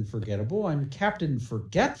Captain Forgettable. I'm Captain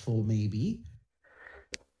Forgetful, maybe.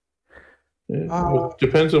 It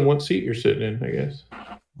depends on what seat you're sitting in, I guess.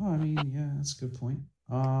 Well, I mean, yeah, that's a good point.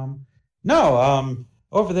 No,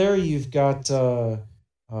 over there you've got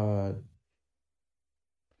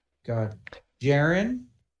Jaren.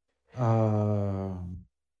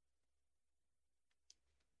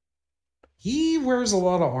 He wears a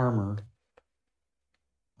lot of armor.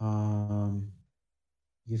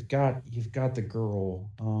 You've got the girl.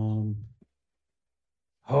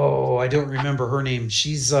 Oh, I don't remember her name.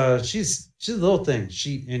 She's a little thing.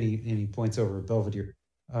 And he points over at Belvedere.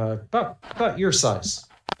 About your size.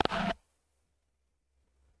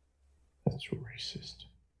 That's racist.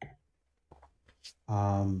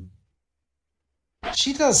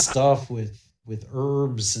 She does stuff with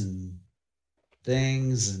herbs and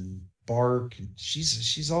things and bark, and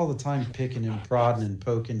she's all the time picking and prodding and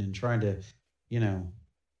poking and trying to,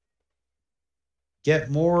 get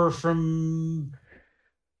more from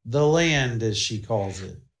the land, as she calls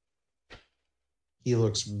it. He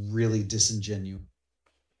looks really disingenuous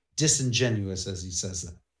as he says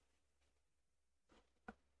that.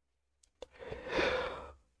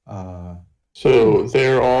 So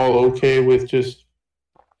they're all okay with just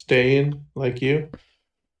staying like you?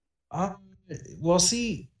 Well,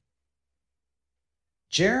 see,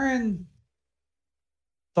 Jaren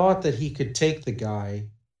thought that he could take the guy,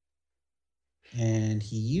 and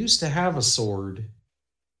he used to have a sword.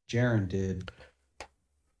 Jaren did,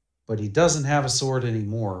 but he doesn't have a sword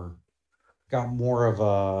anymore. Got more of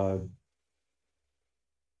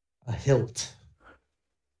a hilt.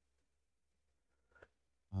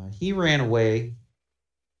 He ran away.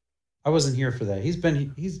 I wasn't here for that. He's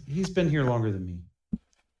been here longer than me.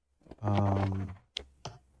 And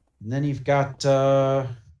then you've got there's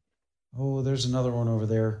another one over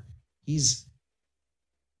there. He's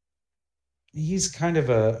kind of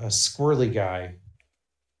a squirrely guy.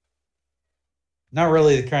 Not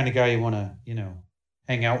really the kind of guy you want to,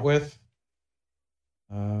 hang out with.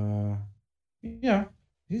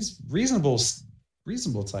 He's reasonable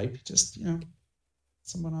type. Just,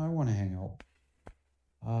 someone I want to hang out.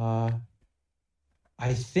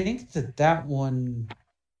 I think that one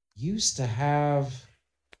used to have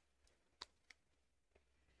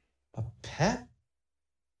a pet,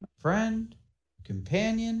 friend,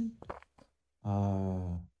 companion.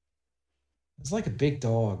 It's like a big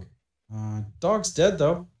dog. Dog's dead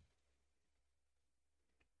though.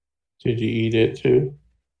 Did you eat it too?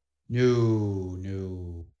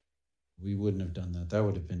 No. We wouldn't have done that. That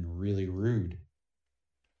would have been really rude.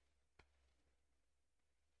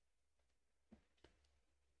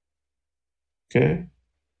 Okay.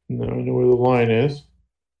 Now I know where the line is.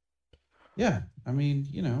 Yeah. I mean,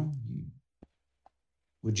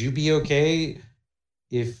 would you be okay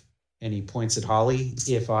if, and he points at Holly,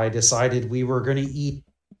 if I decided we were going to eat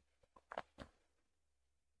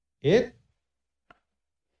it?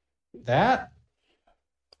 That?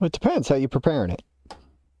 Well, it depends how you're preparing it.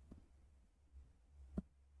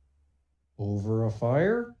 Over a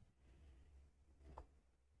fire?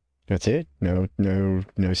 That's it? No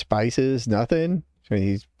spices, nothing? I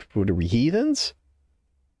mean, what are we, heathens?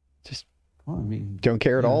 Just Well, I mean, don't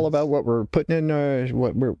care at all about what we're putting in,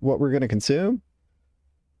 what we're going to consume.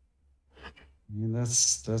 I mean,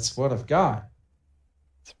 that's what I've got.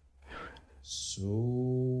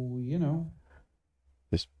 So,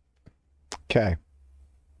 Just okay.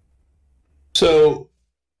 So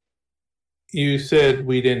you said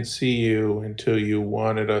we didn't see you until you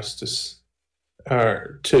wanted us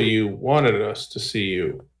till you wanted us to see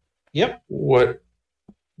you. Yep. What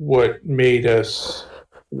made us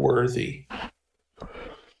worthy?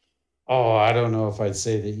 Oh, I don't know if I'd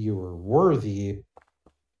say that you were worthy.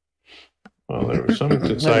 Well, there was some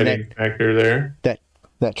deciding factor there.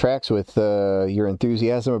 That tracks with your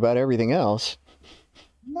enthusiasm about everything else.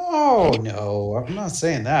 No, I'm not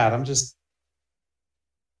saying that. I'm just,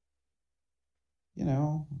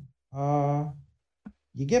 you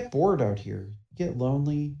get bored out here. You get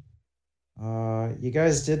lonely. You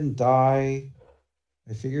guys didn't die.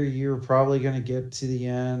 I figure you're probably going to get to the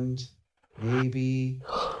end. Maybe.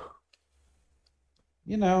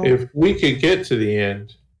 If we could get to the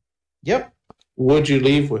end, Yep. would you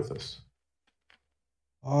leave with us?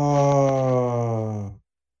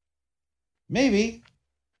 Maybe.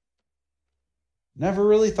 Never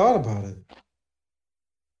really thought about it.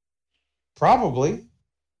 Probably.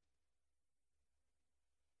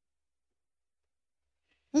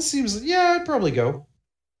 This seems, yeah, I'd probably go.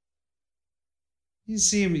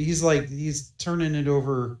 He's turning it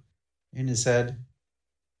over in his head.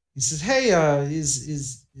 He says, "Hey,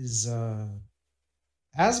 is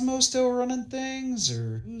Asmo still running things,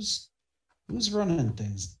 or who's running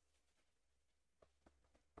things?"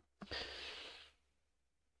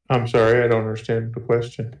 I'm sorry, I don't understand the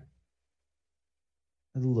question.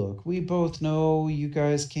 Look, we both know you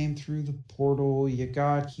guys came through the portal. You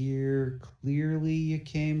got here. Clearly, you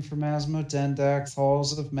came from Azmodendak's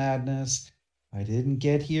Halls of Madness. I didn't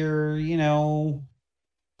get here,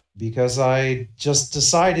 because I just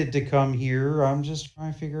decided to come here. I'm just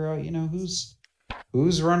trying to figure out,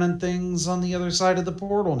 who's running things on the other side of the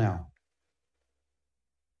portal now.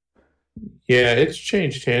 Yeah, it's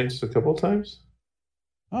changed hands a couple times.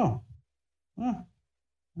 Oh, well,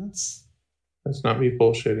 that's not me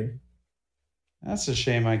bullshitting. That's a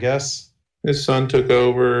shame, I guess. His son took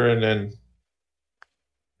over, and then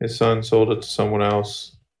his son sold it to someone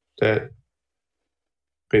else that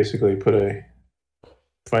basically put a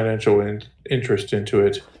financial interest into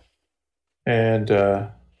it. And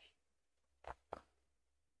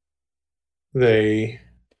they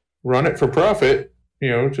run it for profit,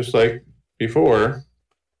 just like before.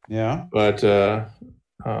 Yeah. But,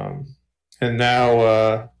 and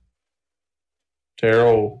now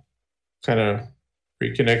Daryl kind of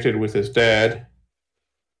reconnected with his dad.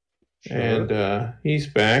 Sure. And he's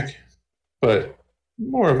back, but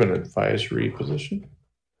more of an advisory position.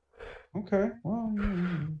 Okay. Well,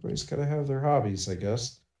 everybody's got to have their hobbies, I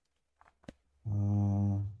guess.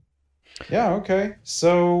 Yeah, okay.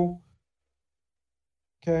 So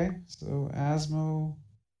Asmo.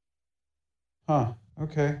 Huh.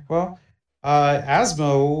 Okay. Well,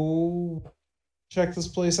 Asmo checked this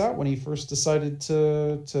place out when he first decided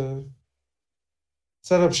to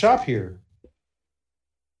set up shop here.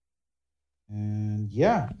 And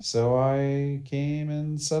yeah, so I came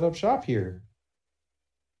and set up shop here.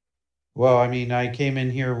 Well, I mean, I came in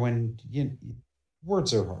here when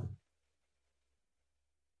words are hard.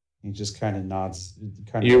 He just kind of nods.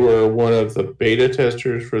 You were one of the beta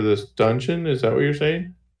testers for this dungeon? Is that what you're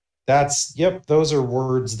saying? Yep, those are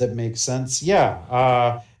words that make sense.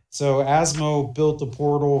 Yeah. So Asmo built the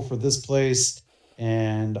portal for this place,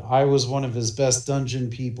 and I was one of his best dungeon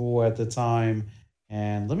people at the time.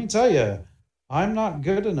 And let me tell you, I'm not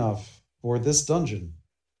good enough for this dungeon.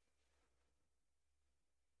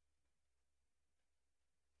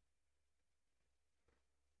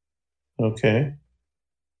 Okay.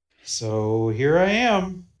 So here I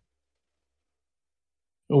am.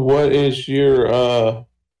 What is your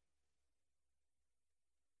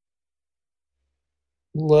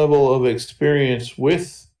level of experience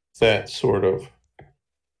with that sort of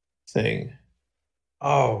thing?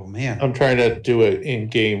 Oh, man. I'm trying to do an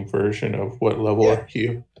in-game version of what level are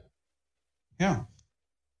you? Yeah.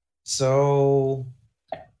 So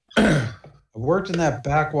I worked in that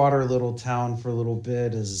backwater little town for a little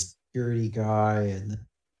bit as a security guy, and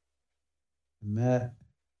met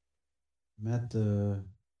the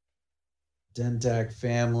Dendak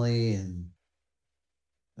family, and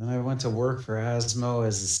then I went to work for Asmo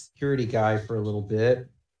as a security guy for a little bit.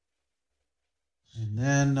 And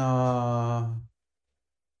then oh,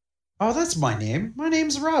 that's my name. My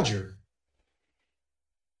name's Roger.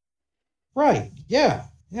 Right. Yeah.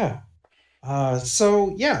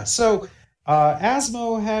 So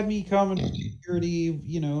Asmo had me come and security,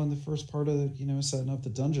 in the first part of the, setting up the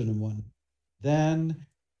dungeon and one. Then,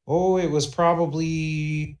 it was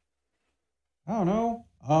probably, I don't know.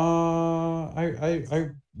 I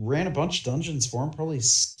ran a bunch of dungeons for him, probably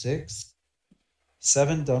 6,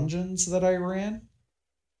 7 dungeons that I ran.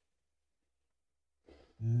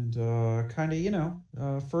 And kind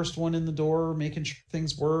of, first one in the door, making sure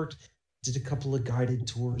things worked. Did a couple of guided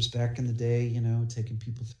tours back in the day, taking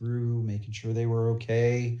people through, making sure they were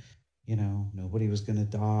okay. Nobody was going to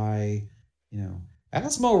die.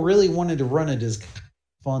 Asmo really wanted to run it as a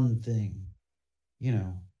fun thing.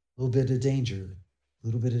 A little bit of danger, a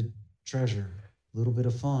little bit of treasure, a little bit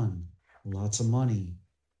of fun, lots of money.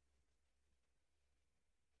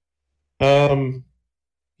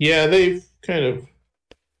 Yeah, they've kind of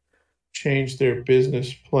changed their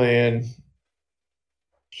business plan.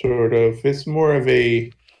 Sort of. It's more of a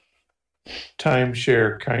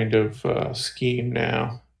timeshare kind of scheme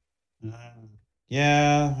now.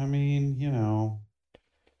 Yeah, I mean,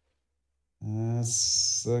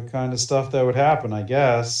 that's the kind of stuff that would happen, I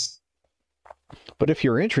guess. But if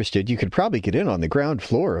you're interested, you could probably get in on the ground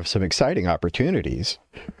floor of some exciting opportunities.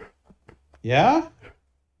 Yeah?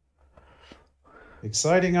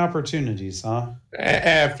 Exciting opportunities, huh?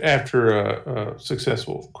 After a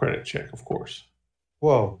successful credit check, of course.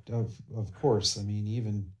 Well, of course. I mean,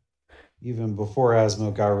 even before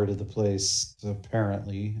Asmo got rid of the place,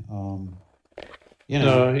 apparently,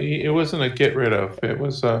 No, it wasn't a get rid of. It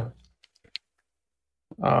was a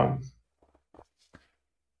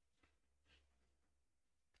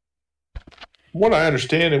what I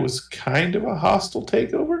understand, it was kind of a hostile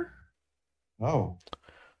takeover. Oh,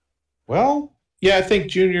 well, yeah, I think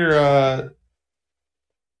Junior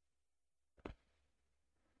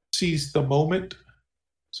seized the moment,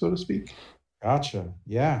 so to speak. Gotcha.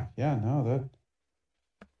 Yeah, no,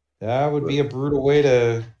 that would be a brutal way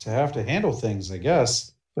to have to handle things, I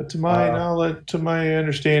guess. But to my knowledge, to my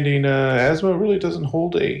understanding, Asmo really doesn't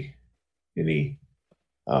hold any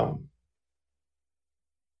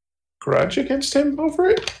grudge against him over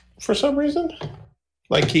it for some reason.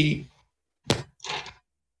 Like he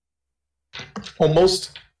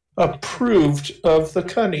almost approved of the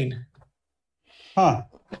cunning. Huh.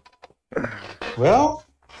 Well,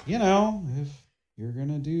 if you're going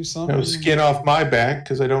to do something... No skin off my back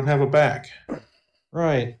because I don't have a back.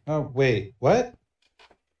 Right. Oh, wait. What?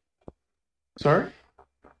 Sorry?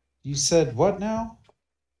 You said what now?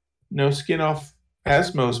 No skin off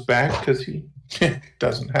Asmo's back because he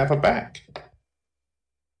doesn't have a back.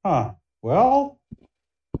 Huh. Well...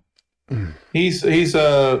 He's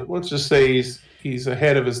let's just say he's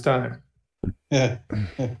ahead of his time. Yeah.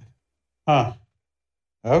 Huh.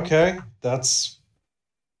 Okay. That's...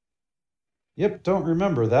 Yep, don't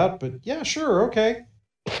remember that, but yeah, sure, okay.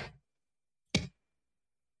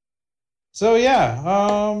 So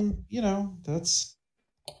yeah, that's...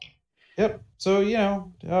 Yep. So,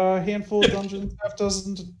 a handful of dungeons, half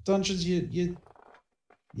dozen dungeons, you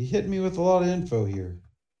hit me with a lot of info here.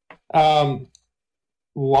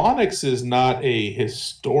 Lonix is not a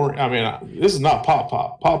historian. I mean, this is not Pop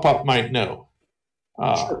Pop. Pop Pop might know.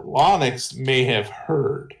 Sure. Lonix may have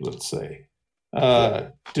heard, let's say.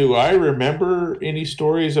 Do I remember any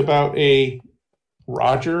stories about a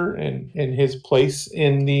Roger and his place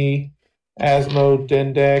in the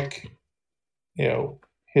Azmodendak,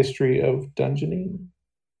 history of dungeoning?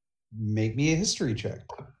 Make me a history check.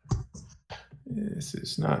 This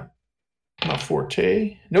is not my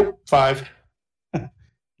forte. Nope, 5.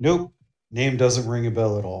 Nope. Name doesn't ring a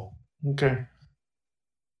bell at all. Okay.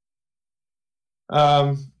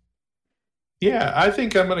 Yeah, I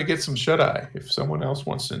think I'm going to get some shut-eye if someone else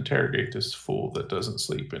wants to interrogate this fool that doesn't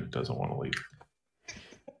sleep and doesn't want to leave.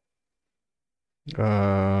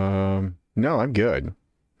 No, I'm good.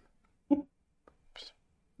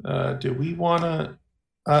 Do we want to...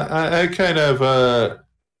 I kind of...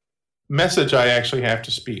 message I actually have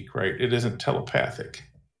to speak, right? It isn't telepathic.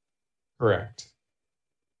 Correct.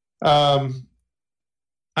 I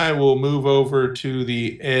will move over to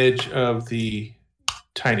the edge of the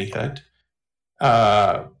tiny hut,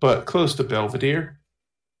 but close to Belvedere,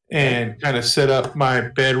 and kind of set up my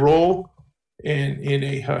bedroll, and in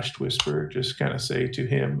a hushed whisper, just kind of say to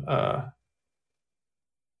him,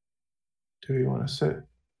 do we want to set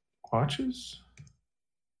watches?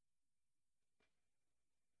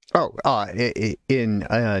 Oh, in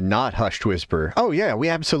not hushed whisper. Oh, yeah, we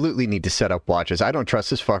absolutely need to set up watches. I don't trust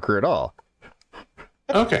this fucker at all.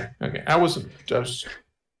 Okay. I wasn't just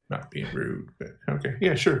not being rude, but okay.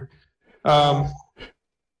 Yeah, sure.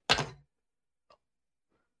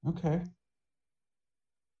 Okay.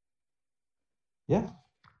 Yeah.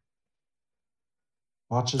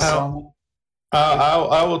 Watch us on.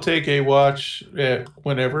 I will take a watch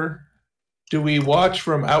whenever. Do we watch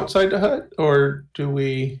from outside the hut, or do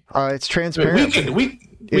we? It's transparent.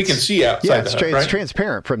 We can see outside the hut, right? It's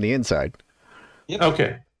transparent from the inside. Yep.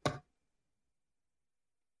 Okay.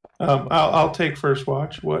 I'll take first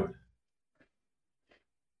watch. What?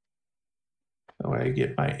 Oh, I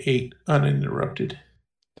get my 8 uninterrupted.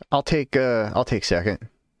 I'll take second.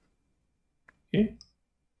 Okay.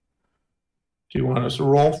 Do you want us to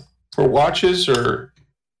roll for watches, or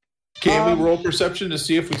can we roll perception to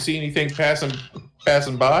see if we see anything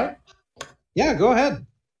passing by? Yeah, go ahead.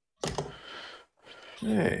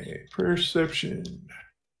 Hey, perception.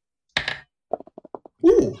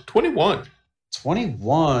 Ooh, 21.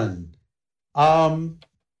 21.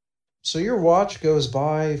 So your watch goes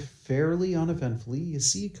by fairly uneventfully. You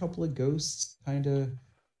see a couple of ghosts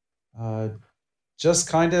just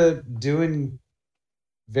kind of doing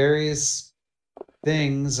various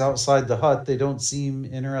things outside the hut. They don't seem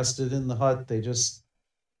interested in the hut. They just,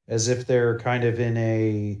 as if they're kind of in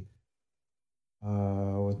a,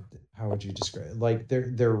 how would you describe it? Like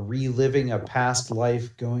they're reliving a past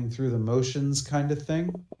life, going through the motions kind of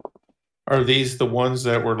thing. Are these the ones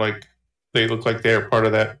that were like, they look like they're part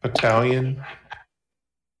of that battalion?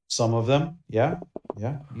 Some of them, yeah.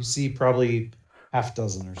 You see probably half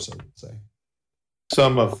dozen or so, I'd say.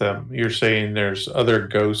 Some of them. You're saying there's other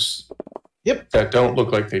ghosts that don't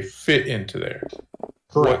look like they fit into there.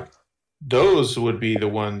 Correct. Those would be the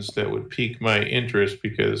ones that would pique my interest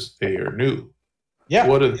because they are new. Yeah.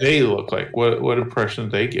 What do they look like? What impression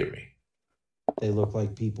do they give me? They look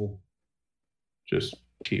like people. Just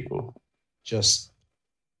people.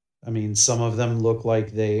 Some of them look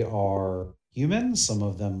like they are human. Some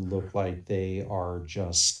of them look like they are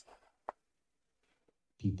just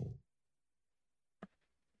people.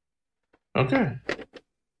 Okay.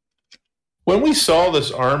 When we saw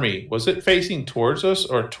this army, was it facing towards us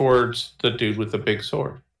or towards the dude with the big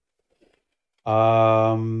sword?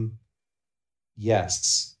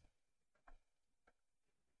 Yes.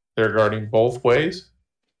 They're guarding both ways?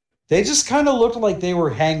 They just kind of looked like they were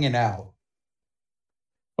hanging out.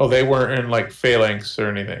 Oh, they weren't in like phalanx or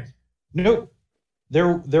anything? Nope.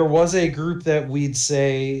 There was a group that we'd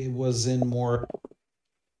say was in more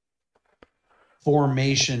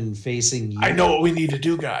formation facing you. I know what we need to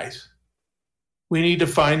do, guys. We need to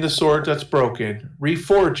find the sword that's broken,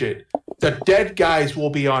 reforge it. The dead guys will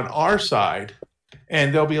be on our side,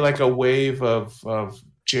 and there'll be like a wave of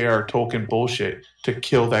J.R. Tolkien bullshit to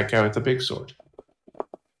kill that guy with the big sword.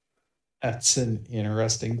 That's an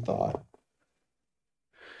interesting thought.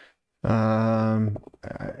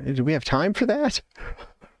 Do we have time for that?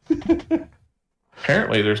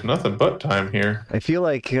 Apparently, there's nothing but time here. I feel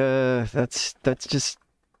like that's just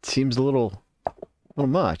seems a little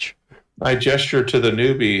much. I gesture to the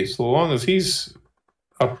newbie. So long as he's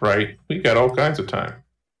upright, we got all kinds of time.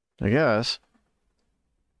 I guess.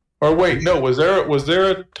 Or wait, no. Was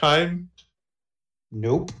there a time?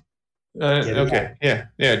 Nope. Okay. Yeah.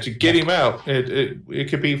 To get him out, it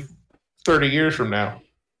could be 30 years from now.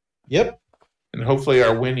 Yep. And hopefully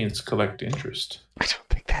our winnings collect interest. I don't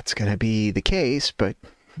think that's going to be the case, but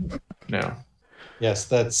No. Yes,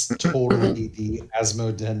 that's totally the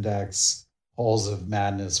Azmodendak's Halls of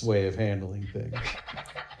Madness way of handling things.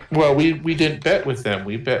 Well, we didn't bet with them.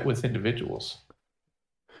 We bet with individuals.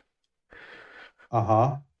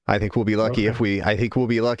 Uh-huh. I think we'll be lucky if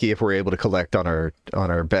we're able to collect on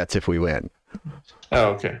our bets if we win. Oh,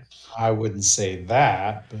 okay. I wouldn't say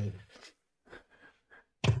that, but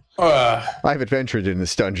I've adventured in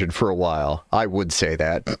this dungeon for a while. I would say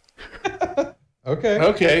that. Okay.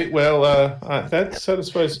 Okay. Well, that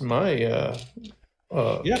satisfies my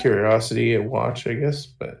curiosity and watch, I guess.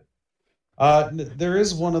 But there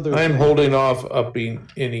is one other I'm thing. holding off upping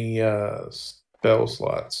any spell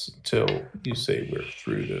slots until you say we're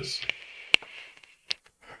through this.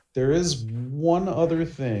 There is one other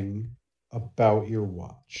thing about your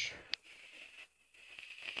watch.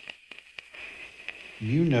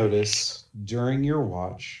 You notice during your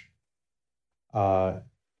watch,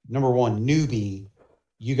 number one, newbie,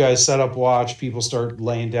 you guys set up watch, people start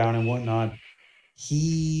laying down and whatnot.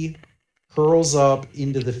 He curls up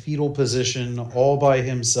into the fetal position all by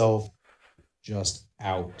himself, just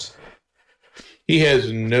out. He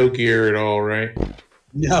has no gear at all, right?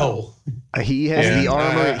 No. He has the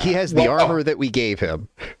armor. He has the armor that we gave him.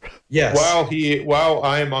 Yes. While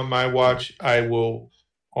I'm on my watch, I will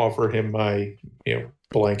offer him my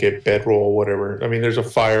blanket, bedroll, whatever. I mean, there's a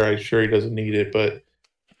fire. I'm sure he doesn't need it, but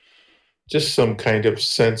just some kind of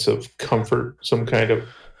sense of comfort, some kind of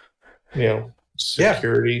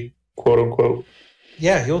security, quote unquote.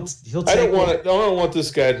 Yeah, he'll take. I don't want this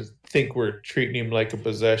guy to think we're treating him like a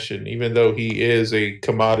possession, even though he is a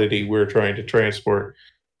commodity we're trying to transport.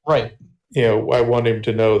 Right. You know, I want him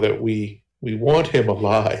to know that we want him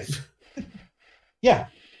alive. Yeah.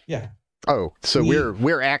 Oh, so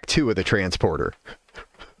we're Act 2 of the transporter.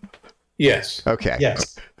 Yes. Okay.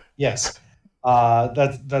 Yes.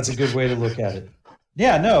 That's a good way to look at it.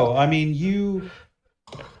 Yeah. No, I mean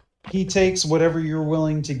he takes whatever you're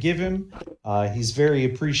willing to give him. He's very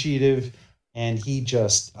appreciative, and he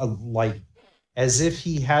just like as if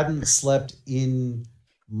he hadn't slept in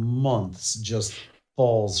months, just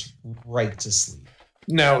falls right to sleep.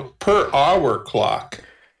 Now, per hour clock,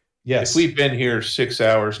 Yes, if we've been here 6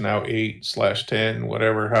 hours now, 8/10,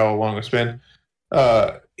 whatever, how long it's been,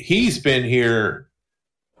 he's been here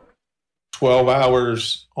 12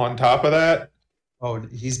 hours on top of that. Oh,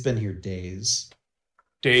 he's been here days.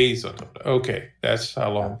 Days on top of that. Okay, that's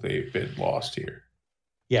how long they've been lost here.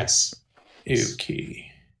 Yes.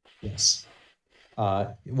 Okay. Yes.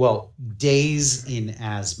 Well, days in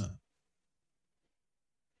asthma.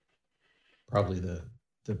 Probably the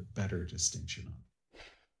better distinction.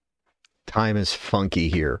 Time is funky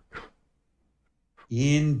here.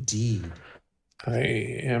 Indeed. I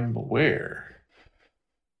am aware.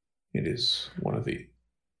 It is one of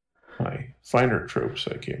my finer tropes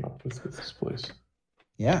I came up with this place.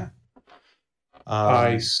 Yeah.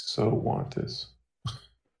 I so want this.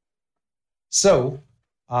 So,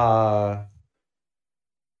 after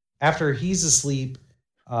he's asleep,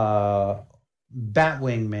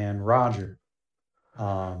 Batwing Man Roger,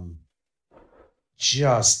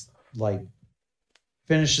 just like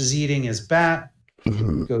finishes eating his bat,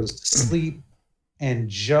 goes to sleep, and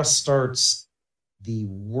just starts the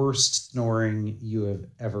worst snoring you have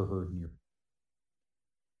ever heard in your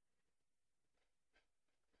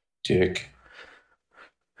Dick.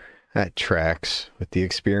 That tracks with the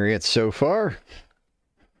experience so far.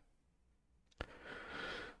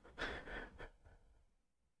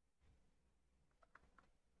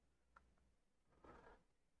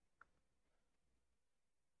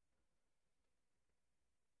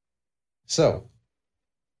 So,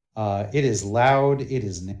 it is loud. It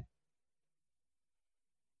is.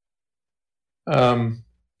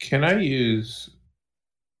 Can I use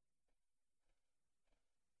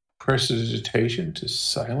prestidigitation to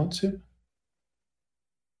silence him?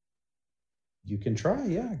 You can try.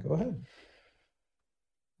 Yeah, go ahead.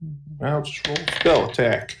 I'll just roll spell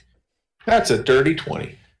attack. That's a dirty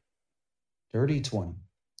 20. Dirty 20.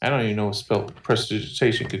 I don't even know if spell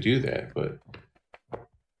prestidigitation could do that, but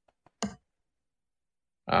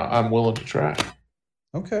I'm willing to try.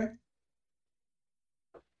 Okay.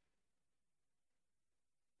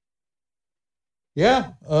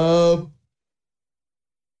 Yeah. Oh.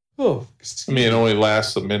 I mean, it only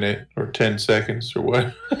lasts a minute or 10 seconds or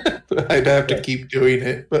what. I'd have to keep doing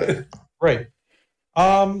it, but right.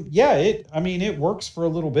 Yeah. It works for a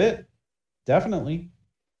little bit. Definitely.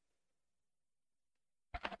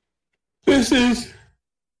 This is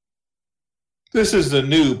the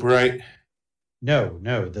noob, right? No.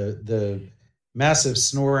 The massive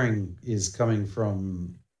snoring is coming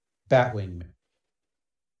from Batwing.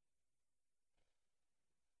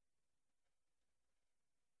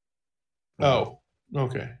 Oh,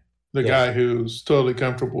 okay. The guy who's totally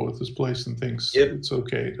comfortable with this place and thinks it's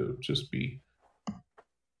okay to just be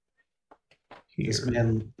here.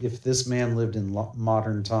 If this man lived in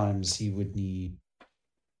modern times, he would need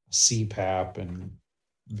CPAP and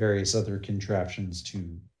various other contraptions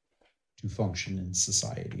to function in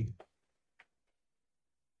society.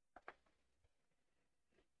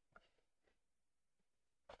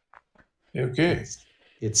 Okay.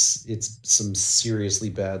 It's some seriously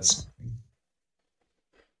bad snoring.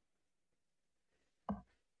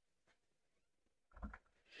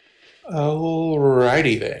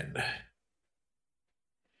 Alrighty then.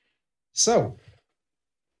 So,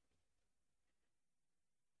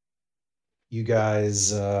 you guys,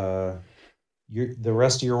 the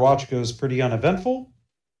rest of your watch goes pretty uneventful.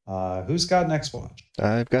 Who's got next watch?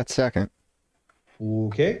 I've got second.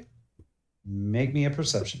 Okay. Make me a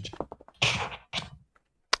perception check.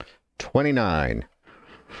 29.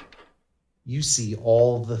 You see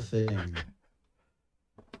all the things.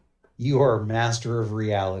 You are master of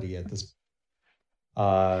reality at this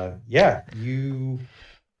point.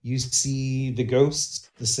 You see the ghosts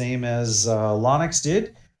the same as Lonix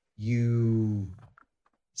did. You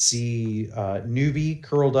see Newbie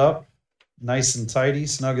curled up, nice and tidy,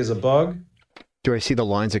 snug as a bug. Do I see the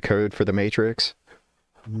lines of code for the Matrix?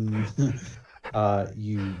 You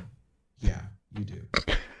do.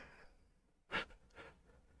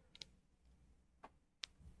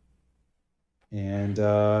 And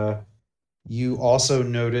you also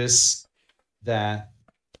notice that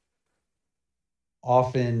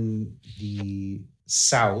off in the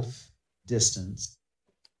south distance,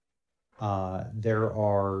 there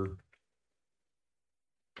are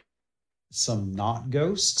some not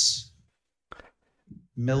ghosts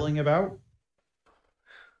milling about.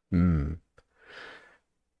 Hmm.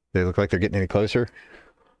 They look like they're getting any closer?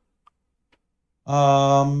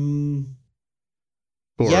 Um,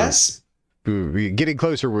 Or yes. getting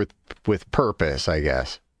closer with purpose, I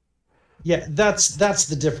guess. Yeah, that's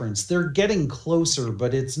the difference. They're getting closer,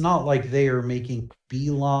 but it's not like they are making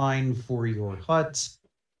beeline for your hut.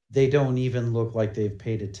 They don't even look like they've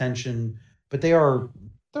paid attention, but they're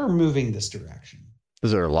moving this direction.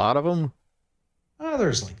 Is there a lot of them?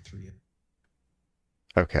 There's like 3 of them.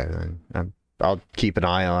 Okay, then I'll keep an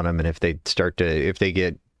eye on them, and if they get, if they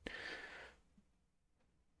get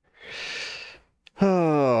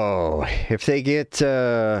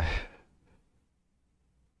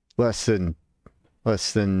less than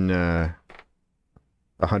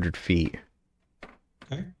 100 feet,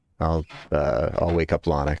 Okay. I'll wake up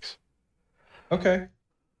Lonix. Okay.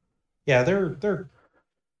 Yeah,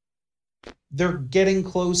 they're getting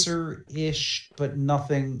closer-ish, but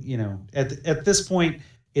nothing, at this point,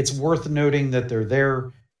 it's worth noting that they're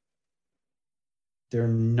there. They're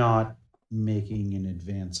not making an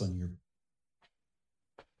advance on your.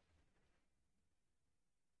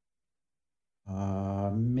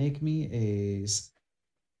 Make me a.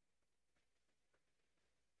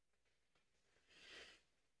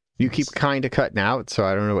 You keep kind of cutting out, so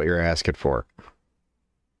I don't know what you're asking for.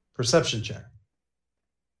 Perception check.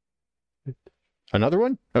 Another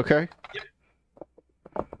one? Okay. Yep.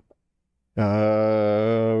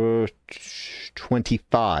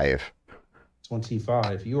 25.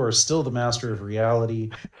 25. You are still the master of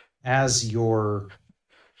reality as your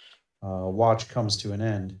watch comes to an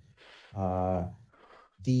end.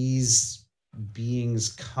 These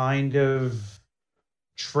beings kind of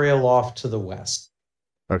trail off to the west.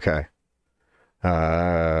 Okay.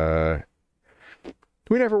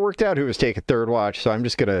 We never worked out who was taking third watch, so I'm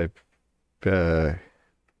just gonna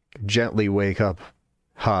gently wake up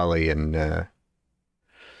Holly and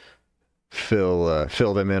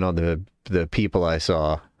fill them in on the people I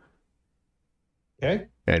saw. Okay.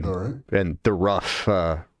 And All right. and the rough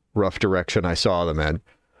direction I saw them in.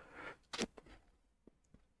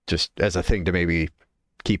 Just as a thing to maybe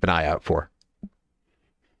keep an eye out for.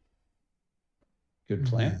 Good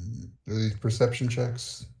plan. Are these perception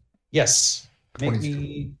checks? Yes. Make 22.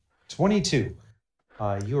 me 22.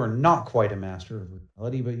 You are not quite a master of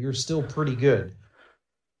reality, but you're still pretty good.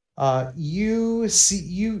 You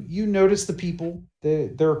notice the people.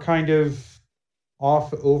 They're kind of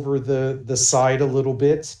off over the side a little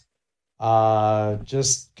bit.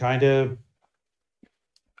 Just kind of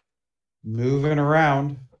moving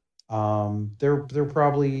around. They're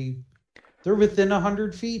within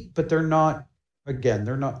 100 feet, but they're not. Again,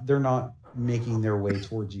 they're not making their way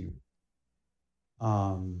towards you.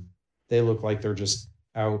 They look like they're just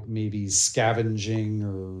out maybe scavenging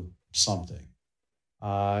or something.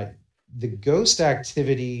 The ghost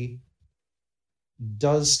activity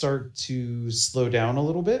does start to slow down a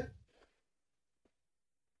little bit.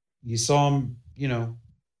 You saw them,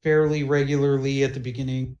 fairly regularly at the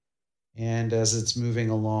beginning, and as it's moving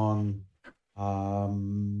along,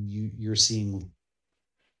 you're seeing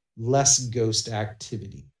less ghost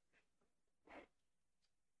activity.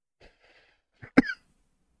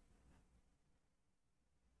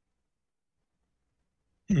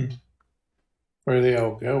 Where are they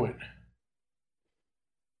all going?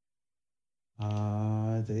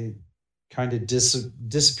 They kind of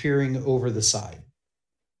disappearing over the side.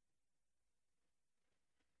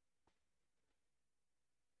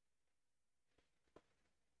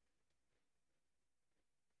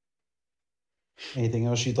 Anything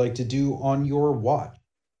else you'd like to do on your watch?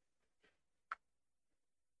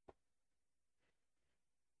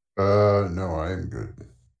 No, I am good.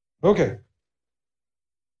 Okay.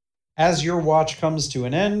 As your watch comes to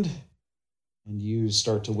an end and you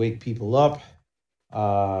start to wake people up,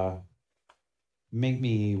 make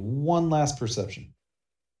me one last perception.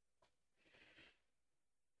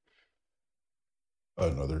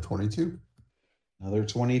 Another 22. Another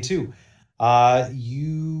 22.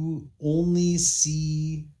 You only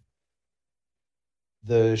see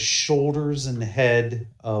the shoulders and head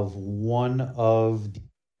of one of the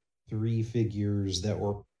 3 figures that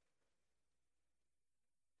were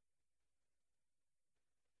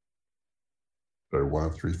One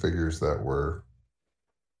of 3 figures that were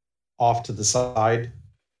off to the side.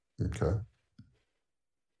 okay.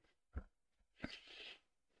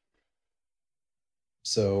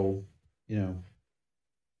 So,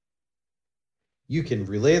 you can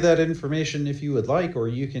relay that information if you would like, or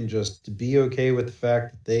you can just be okay with the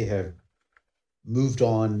fact that they have moved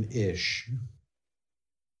on-ish.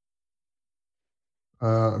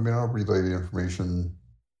 I'll relay the information.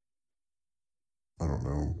 I don't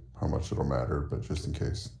know how much it'll matter, but just in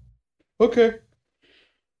case. Okay.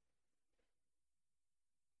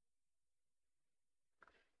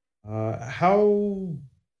 How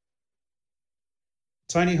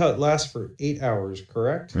tiny hut lasts for 8 hours,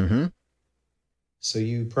 correct? Mm-hmm. So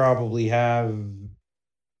you probably have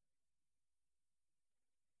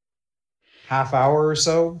half hour or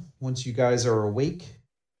so once you guys are awake.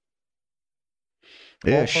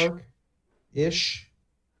 Ish. Ballpark? Ish.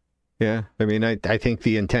 Yeah. I think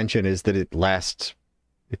the intention is that it lasts.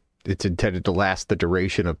 It's intended to last the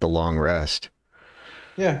duration of the long rest.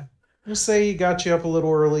 Yeah. We'll say he got you up a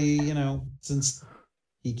little early, since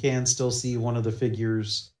he can still see one of the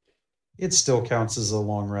figures. It still counts as a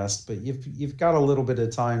long rest, but you've got a little bit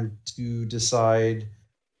of time to decide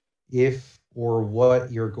if or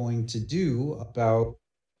what you're going to do about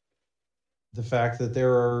the fact that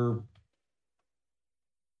there are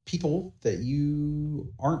people that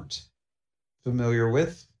you aren't familiar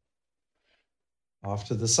with off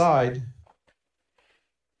to the side.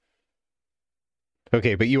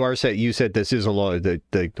 Okay, but you said this is a long,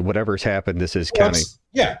 the whatever's happened, this is counting.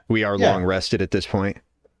 Yeah. We are long rested at this point.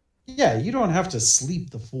 Yeah, you don't have to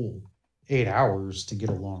sleep the full 8 hours to get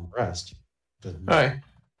a long rest. All right.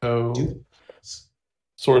 So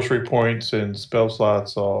sorcery points and spell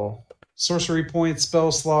slots all. Sorcery points,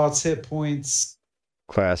 spell slots, hit points.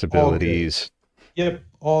 Class abilities. Yep,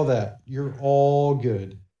 all that. You're all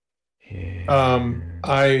good. Yeah.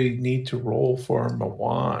 I need to roll for my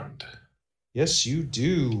wand. Yes, you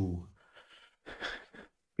do.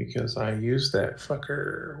 Because I used that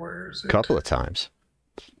fucker. Where is it? A couple of times.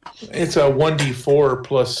 It's a 1d4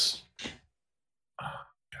 plus. Oh,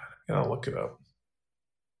 God, I gotta look it up.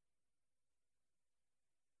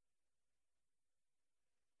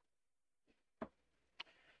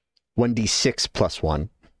 One d6 plus 1.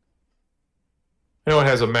 I know it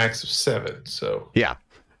has a max of 7, so. Yeah.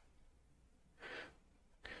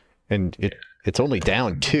 And it's only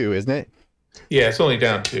down 2, isn't it? Yeah, it's only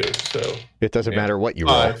down 2, so. It doesn't matter what you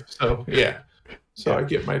roll. 5, so, yeah. So I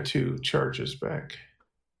get my 2 charges back.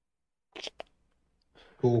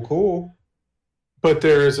 Cool. But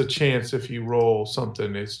there is a chance if you roll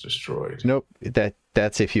something, it's destroyed. Nope.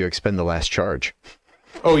 That's if you expend the last charge.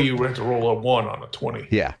 Oh, you have to roll a 1 on a 20.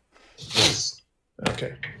 Yeah. Yes.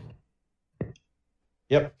 Okay.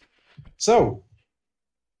 Yep. So,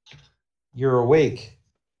 you're awake.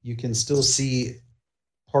 You can still see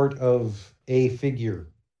part of a figure.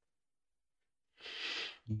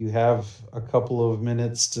 You have a couple of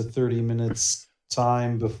minutes to 30 minutes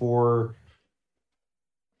time before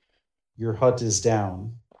your hut is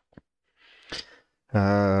down.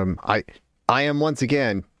 I am once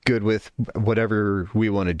again good with whatever we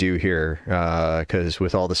want to do here, because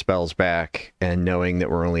with all the spells back and knowing that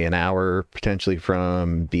we're only an hour potentially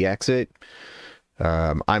from the exit,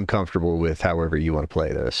 I'm comfortable with however you want to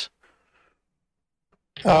play this.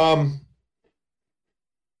 I'm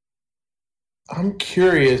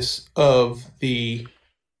curious of the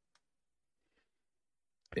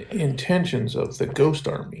intentions of the ghost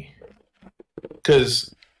army,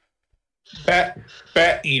 because Bat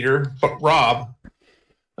Eater, but Rob,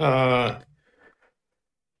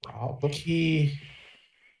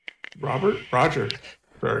 Roger.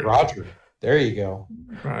 Sorry. Roger. There you go.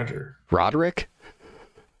 Roger. Roderick?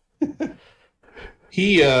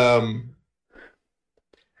 He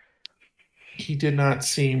did not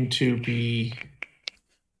seem to be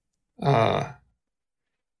why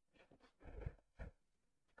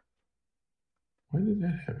did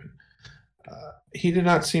that happen? He did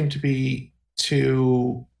not seem to be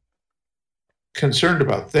too concerned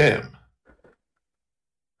about them.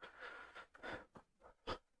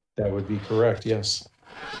 That would be correct, yes.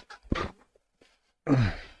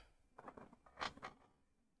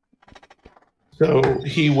 So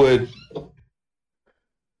he would.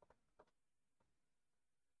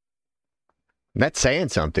 That's saying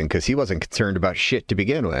something, because he wasn't concerned about shit to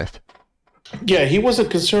begin with. Yeah, he wasn't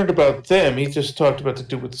concerned about them. He just talked about the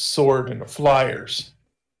dude with the sword and the flyers.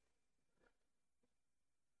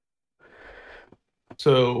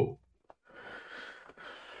 So,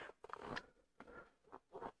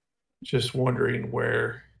 just wondering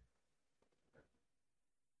where.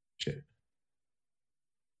 Shit.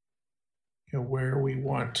 Where we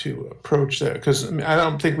want to approach that, because I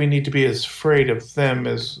don't think we need to be as afraid of them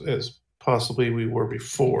as possibly we were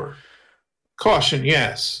before. Caution,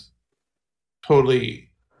 yes. totally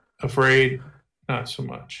afraid, not so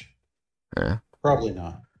much. Yeah. Probably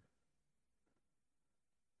not.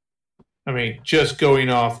 I mean, just going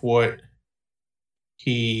off what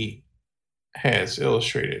he has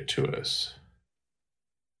illustrated to us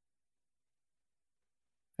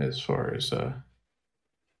as far as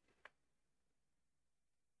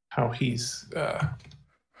how he's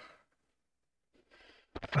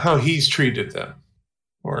treated them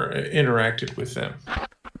or interacted with them.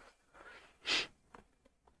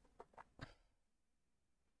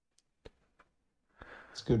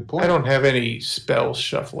 That's a good point. I don't have any spell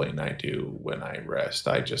shuffling I do when I rest.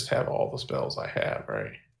 I just have all the spells I have,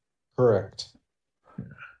 right? Correct.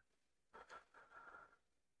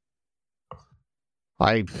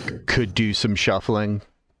 I could do some shuffling,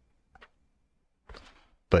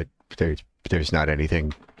 but there's not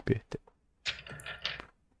anything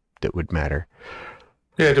that would matter.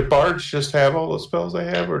 Yeah, do bards just have all the spells I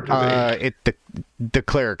have, or do they? The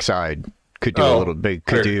cleric side could do a little bit,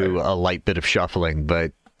 could do a light bit of shuffling,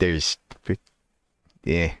 but there's,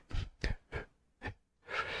 yeah.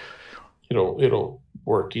 It'll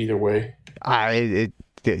work either way.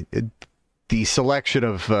 The selection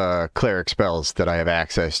of cleric spells that I have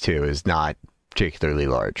access to is not particularly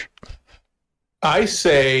large. I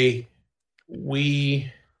say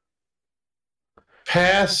we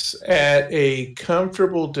pass at a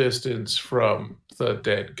comfortable distance from the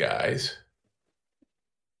dead guys.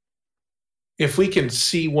 If we can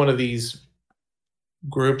see one of these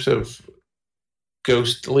groups of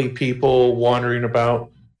ghostly people wandering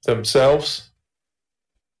about themselves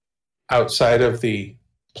outside of the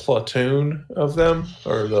platoon of them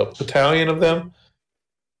or the battalion of them.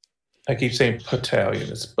 I keep saying battalion,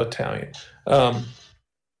 it's battalion.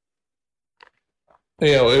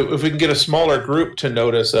 If we can get a smaller group to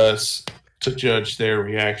notice us to judge their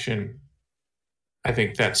reaction, I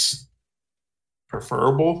think that's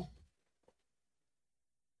preferable.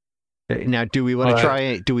 Now, do we want to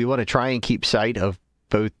try? Do we want to try and keep sight of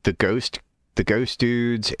both the ghost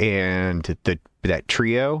dudes and that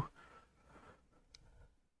trio,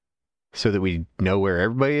 so that we know where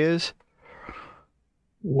everybody is?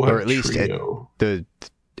 What or at least trio?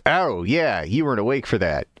 Oh yeah, you weren't awake for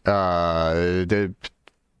that. The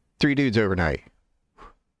 3 dudes overnight.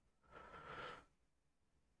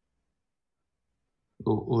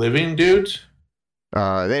 Living dudes?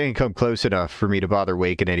 They didn't come close enough for me to bother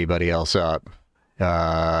waking anybody else up.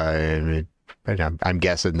 And I'm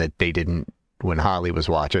guessing that they didn't when Holly was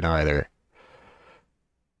watching either.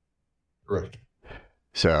 Correct.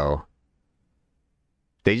 So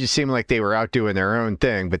they just seem like they were out doing their own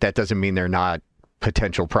thing, but that doesn't mean they're not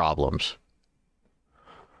potential problems.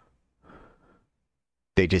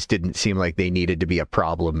 They just didn't seem like they needed to be a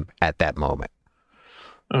problem at that moment.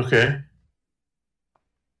 Okay.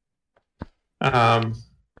 But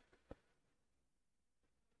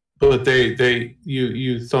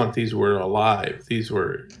you thought these were alive. These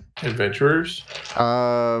were adventurers?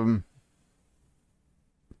 I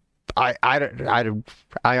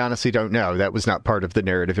honestly don't know. That was not part of the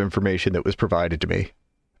narrative information that was provided to me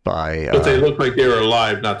by. But they look like they were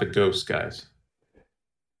alive, not the ghost guys.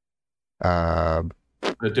 A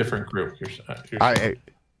different group. I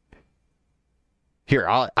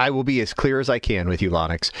will be as clear as I can with you,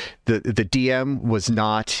 Lonix. The DM was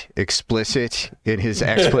not explicit in his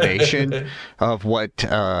explanation of what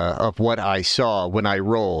I saw when I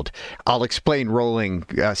rolled. I'll explain rolling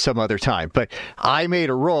some other time. But I made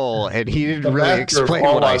a roll, and he didn't really explain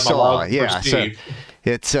what I saw. Yeah, so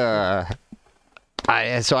it's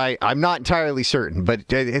I'm not entirely certain, but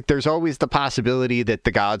there's always the possibility that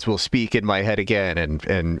the gods will speak in my head again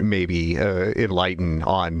and maybe enlighten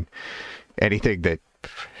on anything that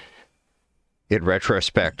in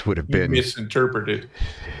retrospect would have been misinterpreted.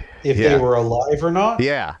 If they were alive or not?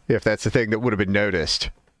 Yeah, if that's the thing that would have been noticed.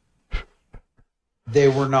 They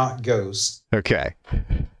were not ghosts. Okay.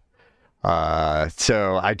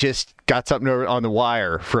 So I just got something on the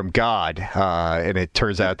wire from God, and it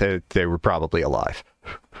turns out that they were probably alive.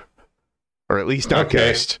 Or at least not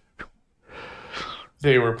ghosts.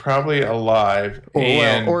 They were probably alive.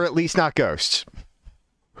 Or at least not ghosts.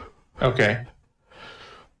 Okay.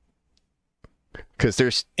 Because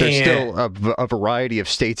there's still a variety of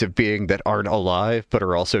states of being that aren't alive, but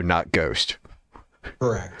are also not ghost.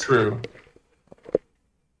 Correct. True.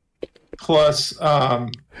 Plus, how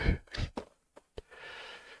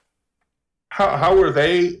were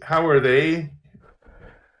they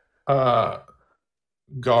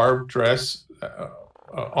garbed, dressed,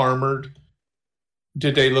 armored?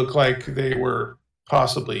 Did they look like they were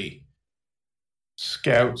possibly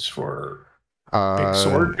scouts for big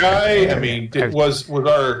sword guy? I mean, was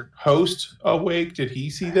our host awake? Did he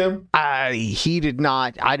see them? He did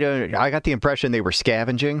not. I got the impression they were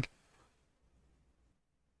scavenging.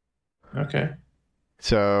 Okay.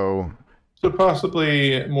 So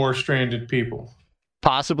possibly more stranded people.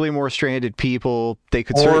 Possibly more stranded people. They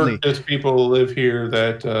could or certainly just people who live here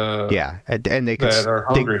that and they could that are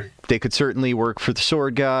hungry. They could certainly work for the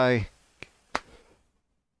sword guy,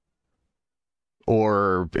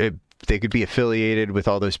 or they could be affiliated with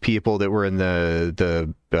all those people that were in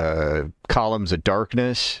the columns of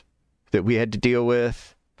darkness that we had to deal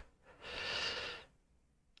with.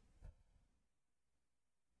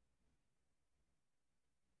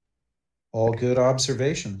 All good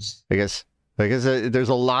observations. I guess there's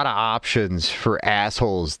a lot of options for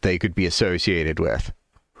assholes they could be associated with.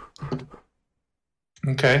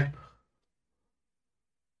 Okay.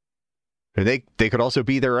 And they could also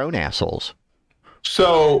be their own assholes.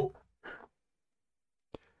 So,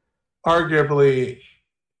 arguably,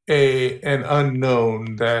 an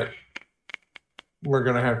unknown that we're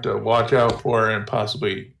going to have to watch out for and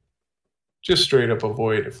possibly just straight up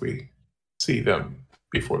avoid if we see them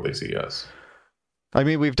before they see us. I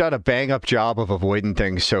mean, we've done a bang-up job of avoiding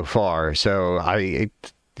things so far, so are we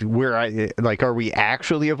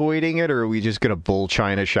actually avoiding it, or are we just gonna bull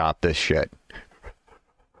China shop this shit?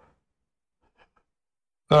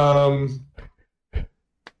 I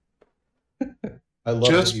love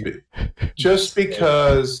just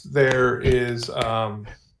because there is I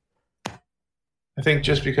think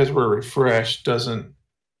just because we're refreshed doesn't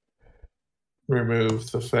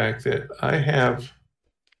remove the fact that I have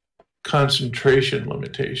concentration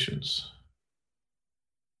limitations.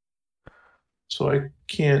 So I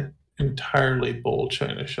can't entirely bull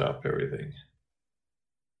China shop everything.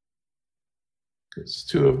 Because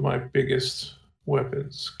two of my biggest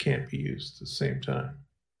weapons can't be used at the same time.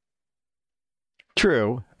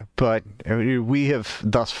 True, but we have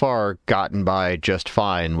thus far gotten by just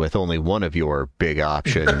fine with only one of your big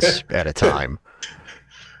options at a time.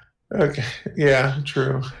 Okay, yeah,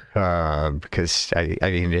 true. Because I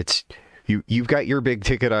mean, it's you've got your big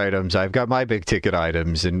ticket items, I've got my big ticket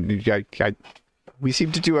items, and we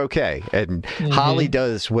seem to do okay. And Holly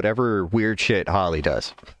does whatever weird shit Holly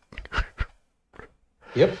does.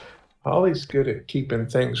 Yep, Holly's good at keeping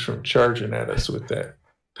things from charging at us with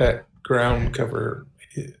that ground cover.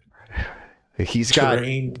 He's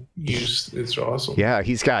terrain use. It's awesome. Yeah,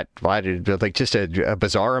 he's got like just a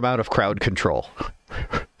bizarre amount of crowd control.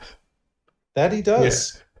 That he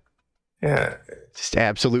does. Yeah. Just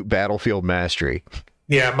absolute battlefield mastery.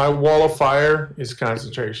 Yeah, my wall of fire is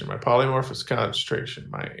concentration. My polymorph is concentration.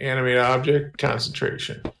 My animated object,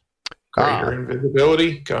 concentration. Greater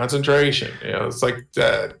invisibility, concentration. It's like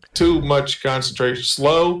too much concentration.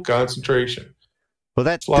 Slow, concentration. Well,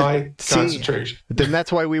 that's concentration. Then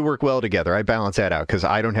that's why we work well together. I balance that out because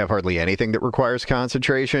I don't have hardly anything that requires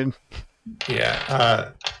concentration.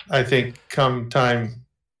 Yeah, I think come time,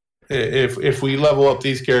 if we level up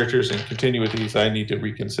these characters and continue with these, I need to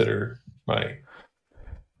reconsider my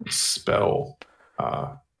spell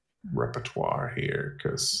repertoire here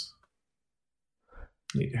because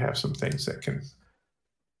I need to have some things that can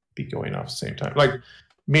be going off at the same time. Like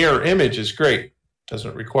mirror image is great.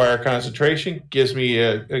 Doesn't require concentration. Gives me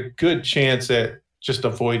a good chance at just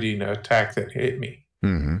avoiding an attack that hit me.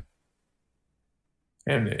 Mm-hmm.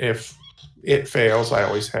 And if it fails, I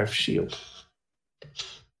always have shield.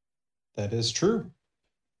 That is true.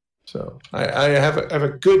 So I have a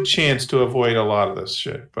good chance to avoid a lot of this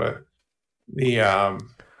shit. But the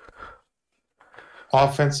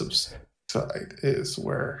offensive side is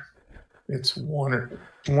where it's one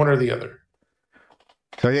or the other.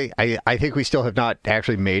 So I think we still have not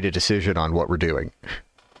actually made a decision on what we're doing.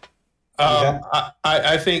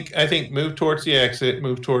 I think move towards the exit,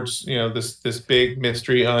 move towards this big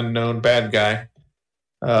mystery unknown bad guy.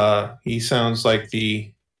 He sounds like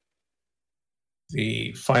the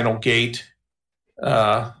final gate.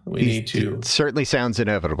 We need to. It certainly sounds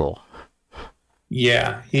inevitable.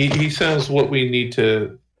 Yeah, he sounds what we need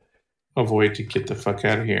to avoid to get the fuck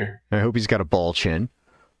out of here. I hope he's got a ball chin.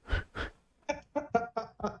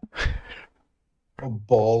 A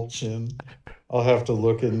ball chin. I'll have to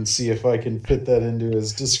look and see if I can fit that into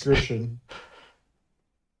his description.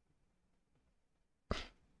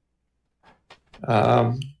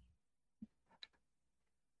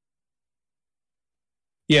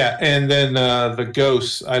 Yeah, and then the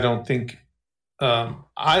ghosts, I don't think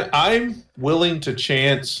I'm willing to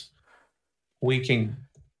chance we can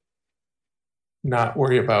not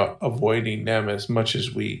worry about avoiding them as much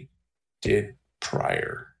as we did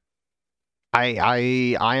prior.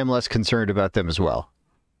 I am less concerned about them as well.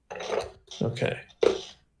 Okay.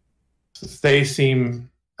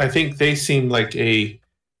 I think they seem like a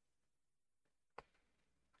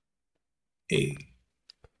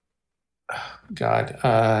God,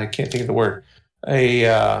 I can't think of the word.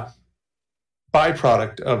 A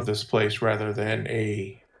byproduct of this place rather than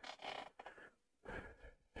a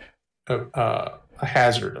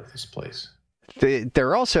hazard of this place.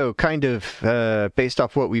 They're also kind of, based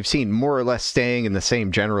off what we've seen, more or less staying in the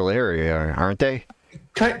same general area, aren't they?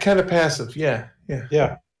 Kind of passive, yeah.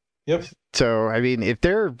 Yep. So, I mean, if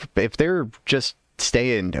they're just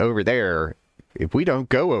staying over there, if we don't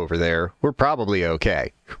go over there, we're probably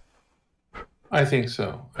okay. I think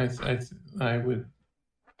so.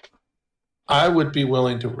 I would be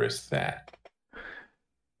willing to risk that.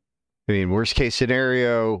 I mean, worst case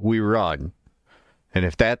scenario, we run. And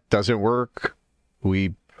if that doesn't work,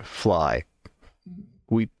 we fly.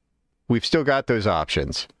 We've still got those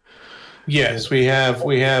options. Yes, we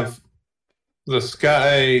have the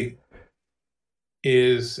sky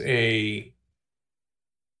is a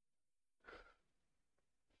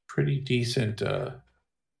pretty decent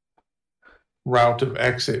route of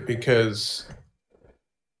exit because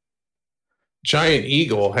Giant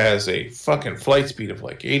Eagle has a fucking flight speed of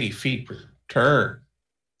like 80 feet per turn.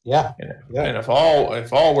 Yeah. And if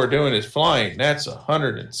all we're doing is flying, that's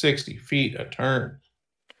 160 feet a turn.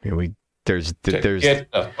 There's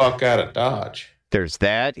get the fuck out of Dodge. There's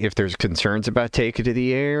that. If there's concerns about taking to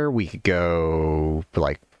the air, we could go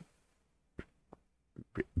like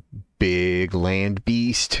big land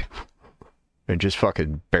beast and just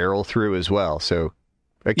fucking barrel through as well. So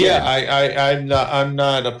again, yeah, I'm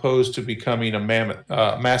not opposed to becoming a mammoth,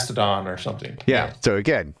 mastodon or something. Yeah. So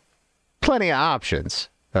again, plenty of options.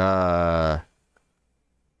 It's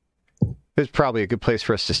probably a good place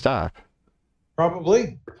for us to stop.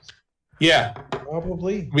 Probably. Yeah.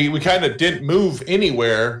 Probably. We kind of didn't move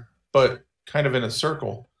anywhere, but kind of in a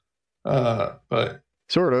circle. But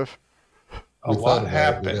sort of. A lot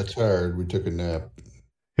happened. We got tired. We took a nap.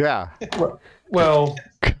 Yeah. Well.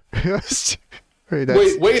 Wait,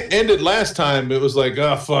 it ended last time. It was like,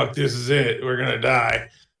 oh fuck, this is it. We're gonna die,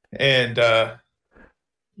 and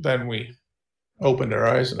then we opened our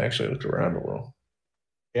eyes and actually looked around a little.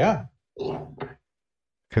 Yeah.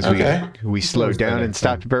 Because we slowed down and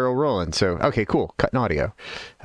stopped barrel rolling. So, okay, cool. Cutting audio.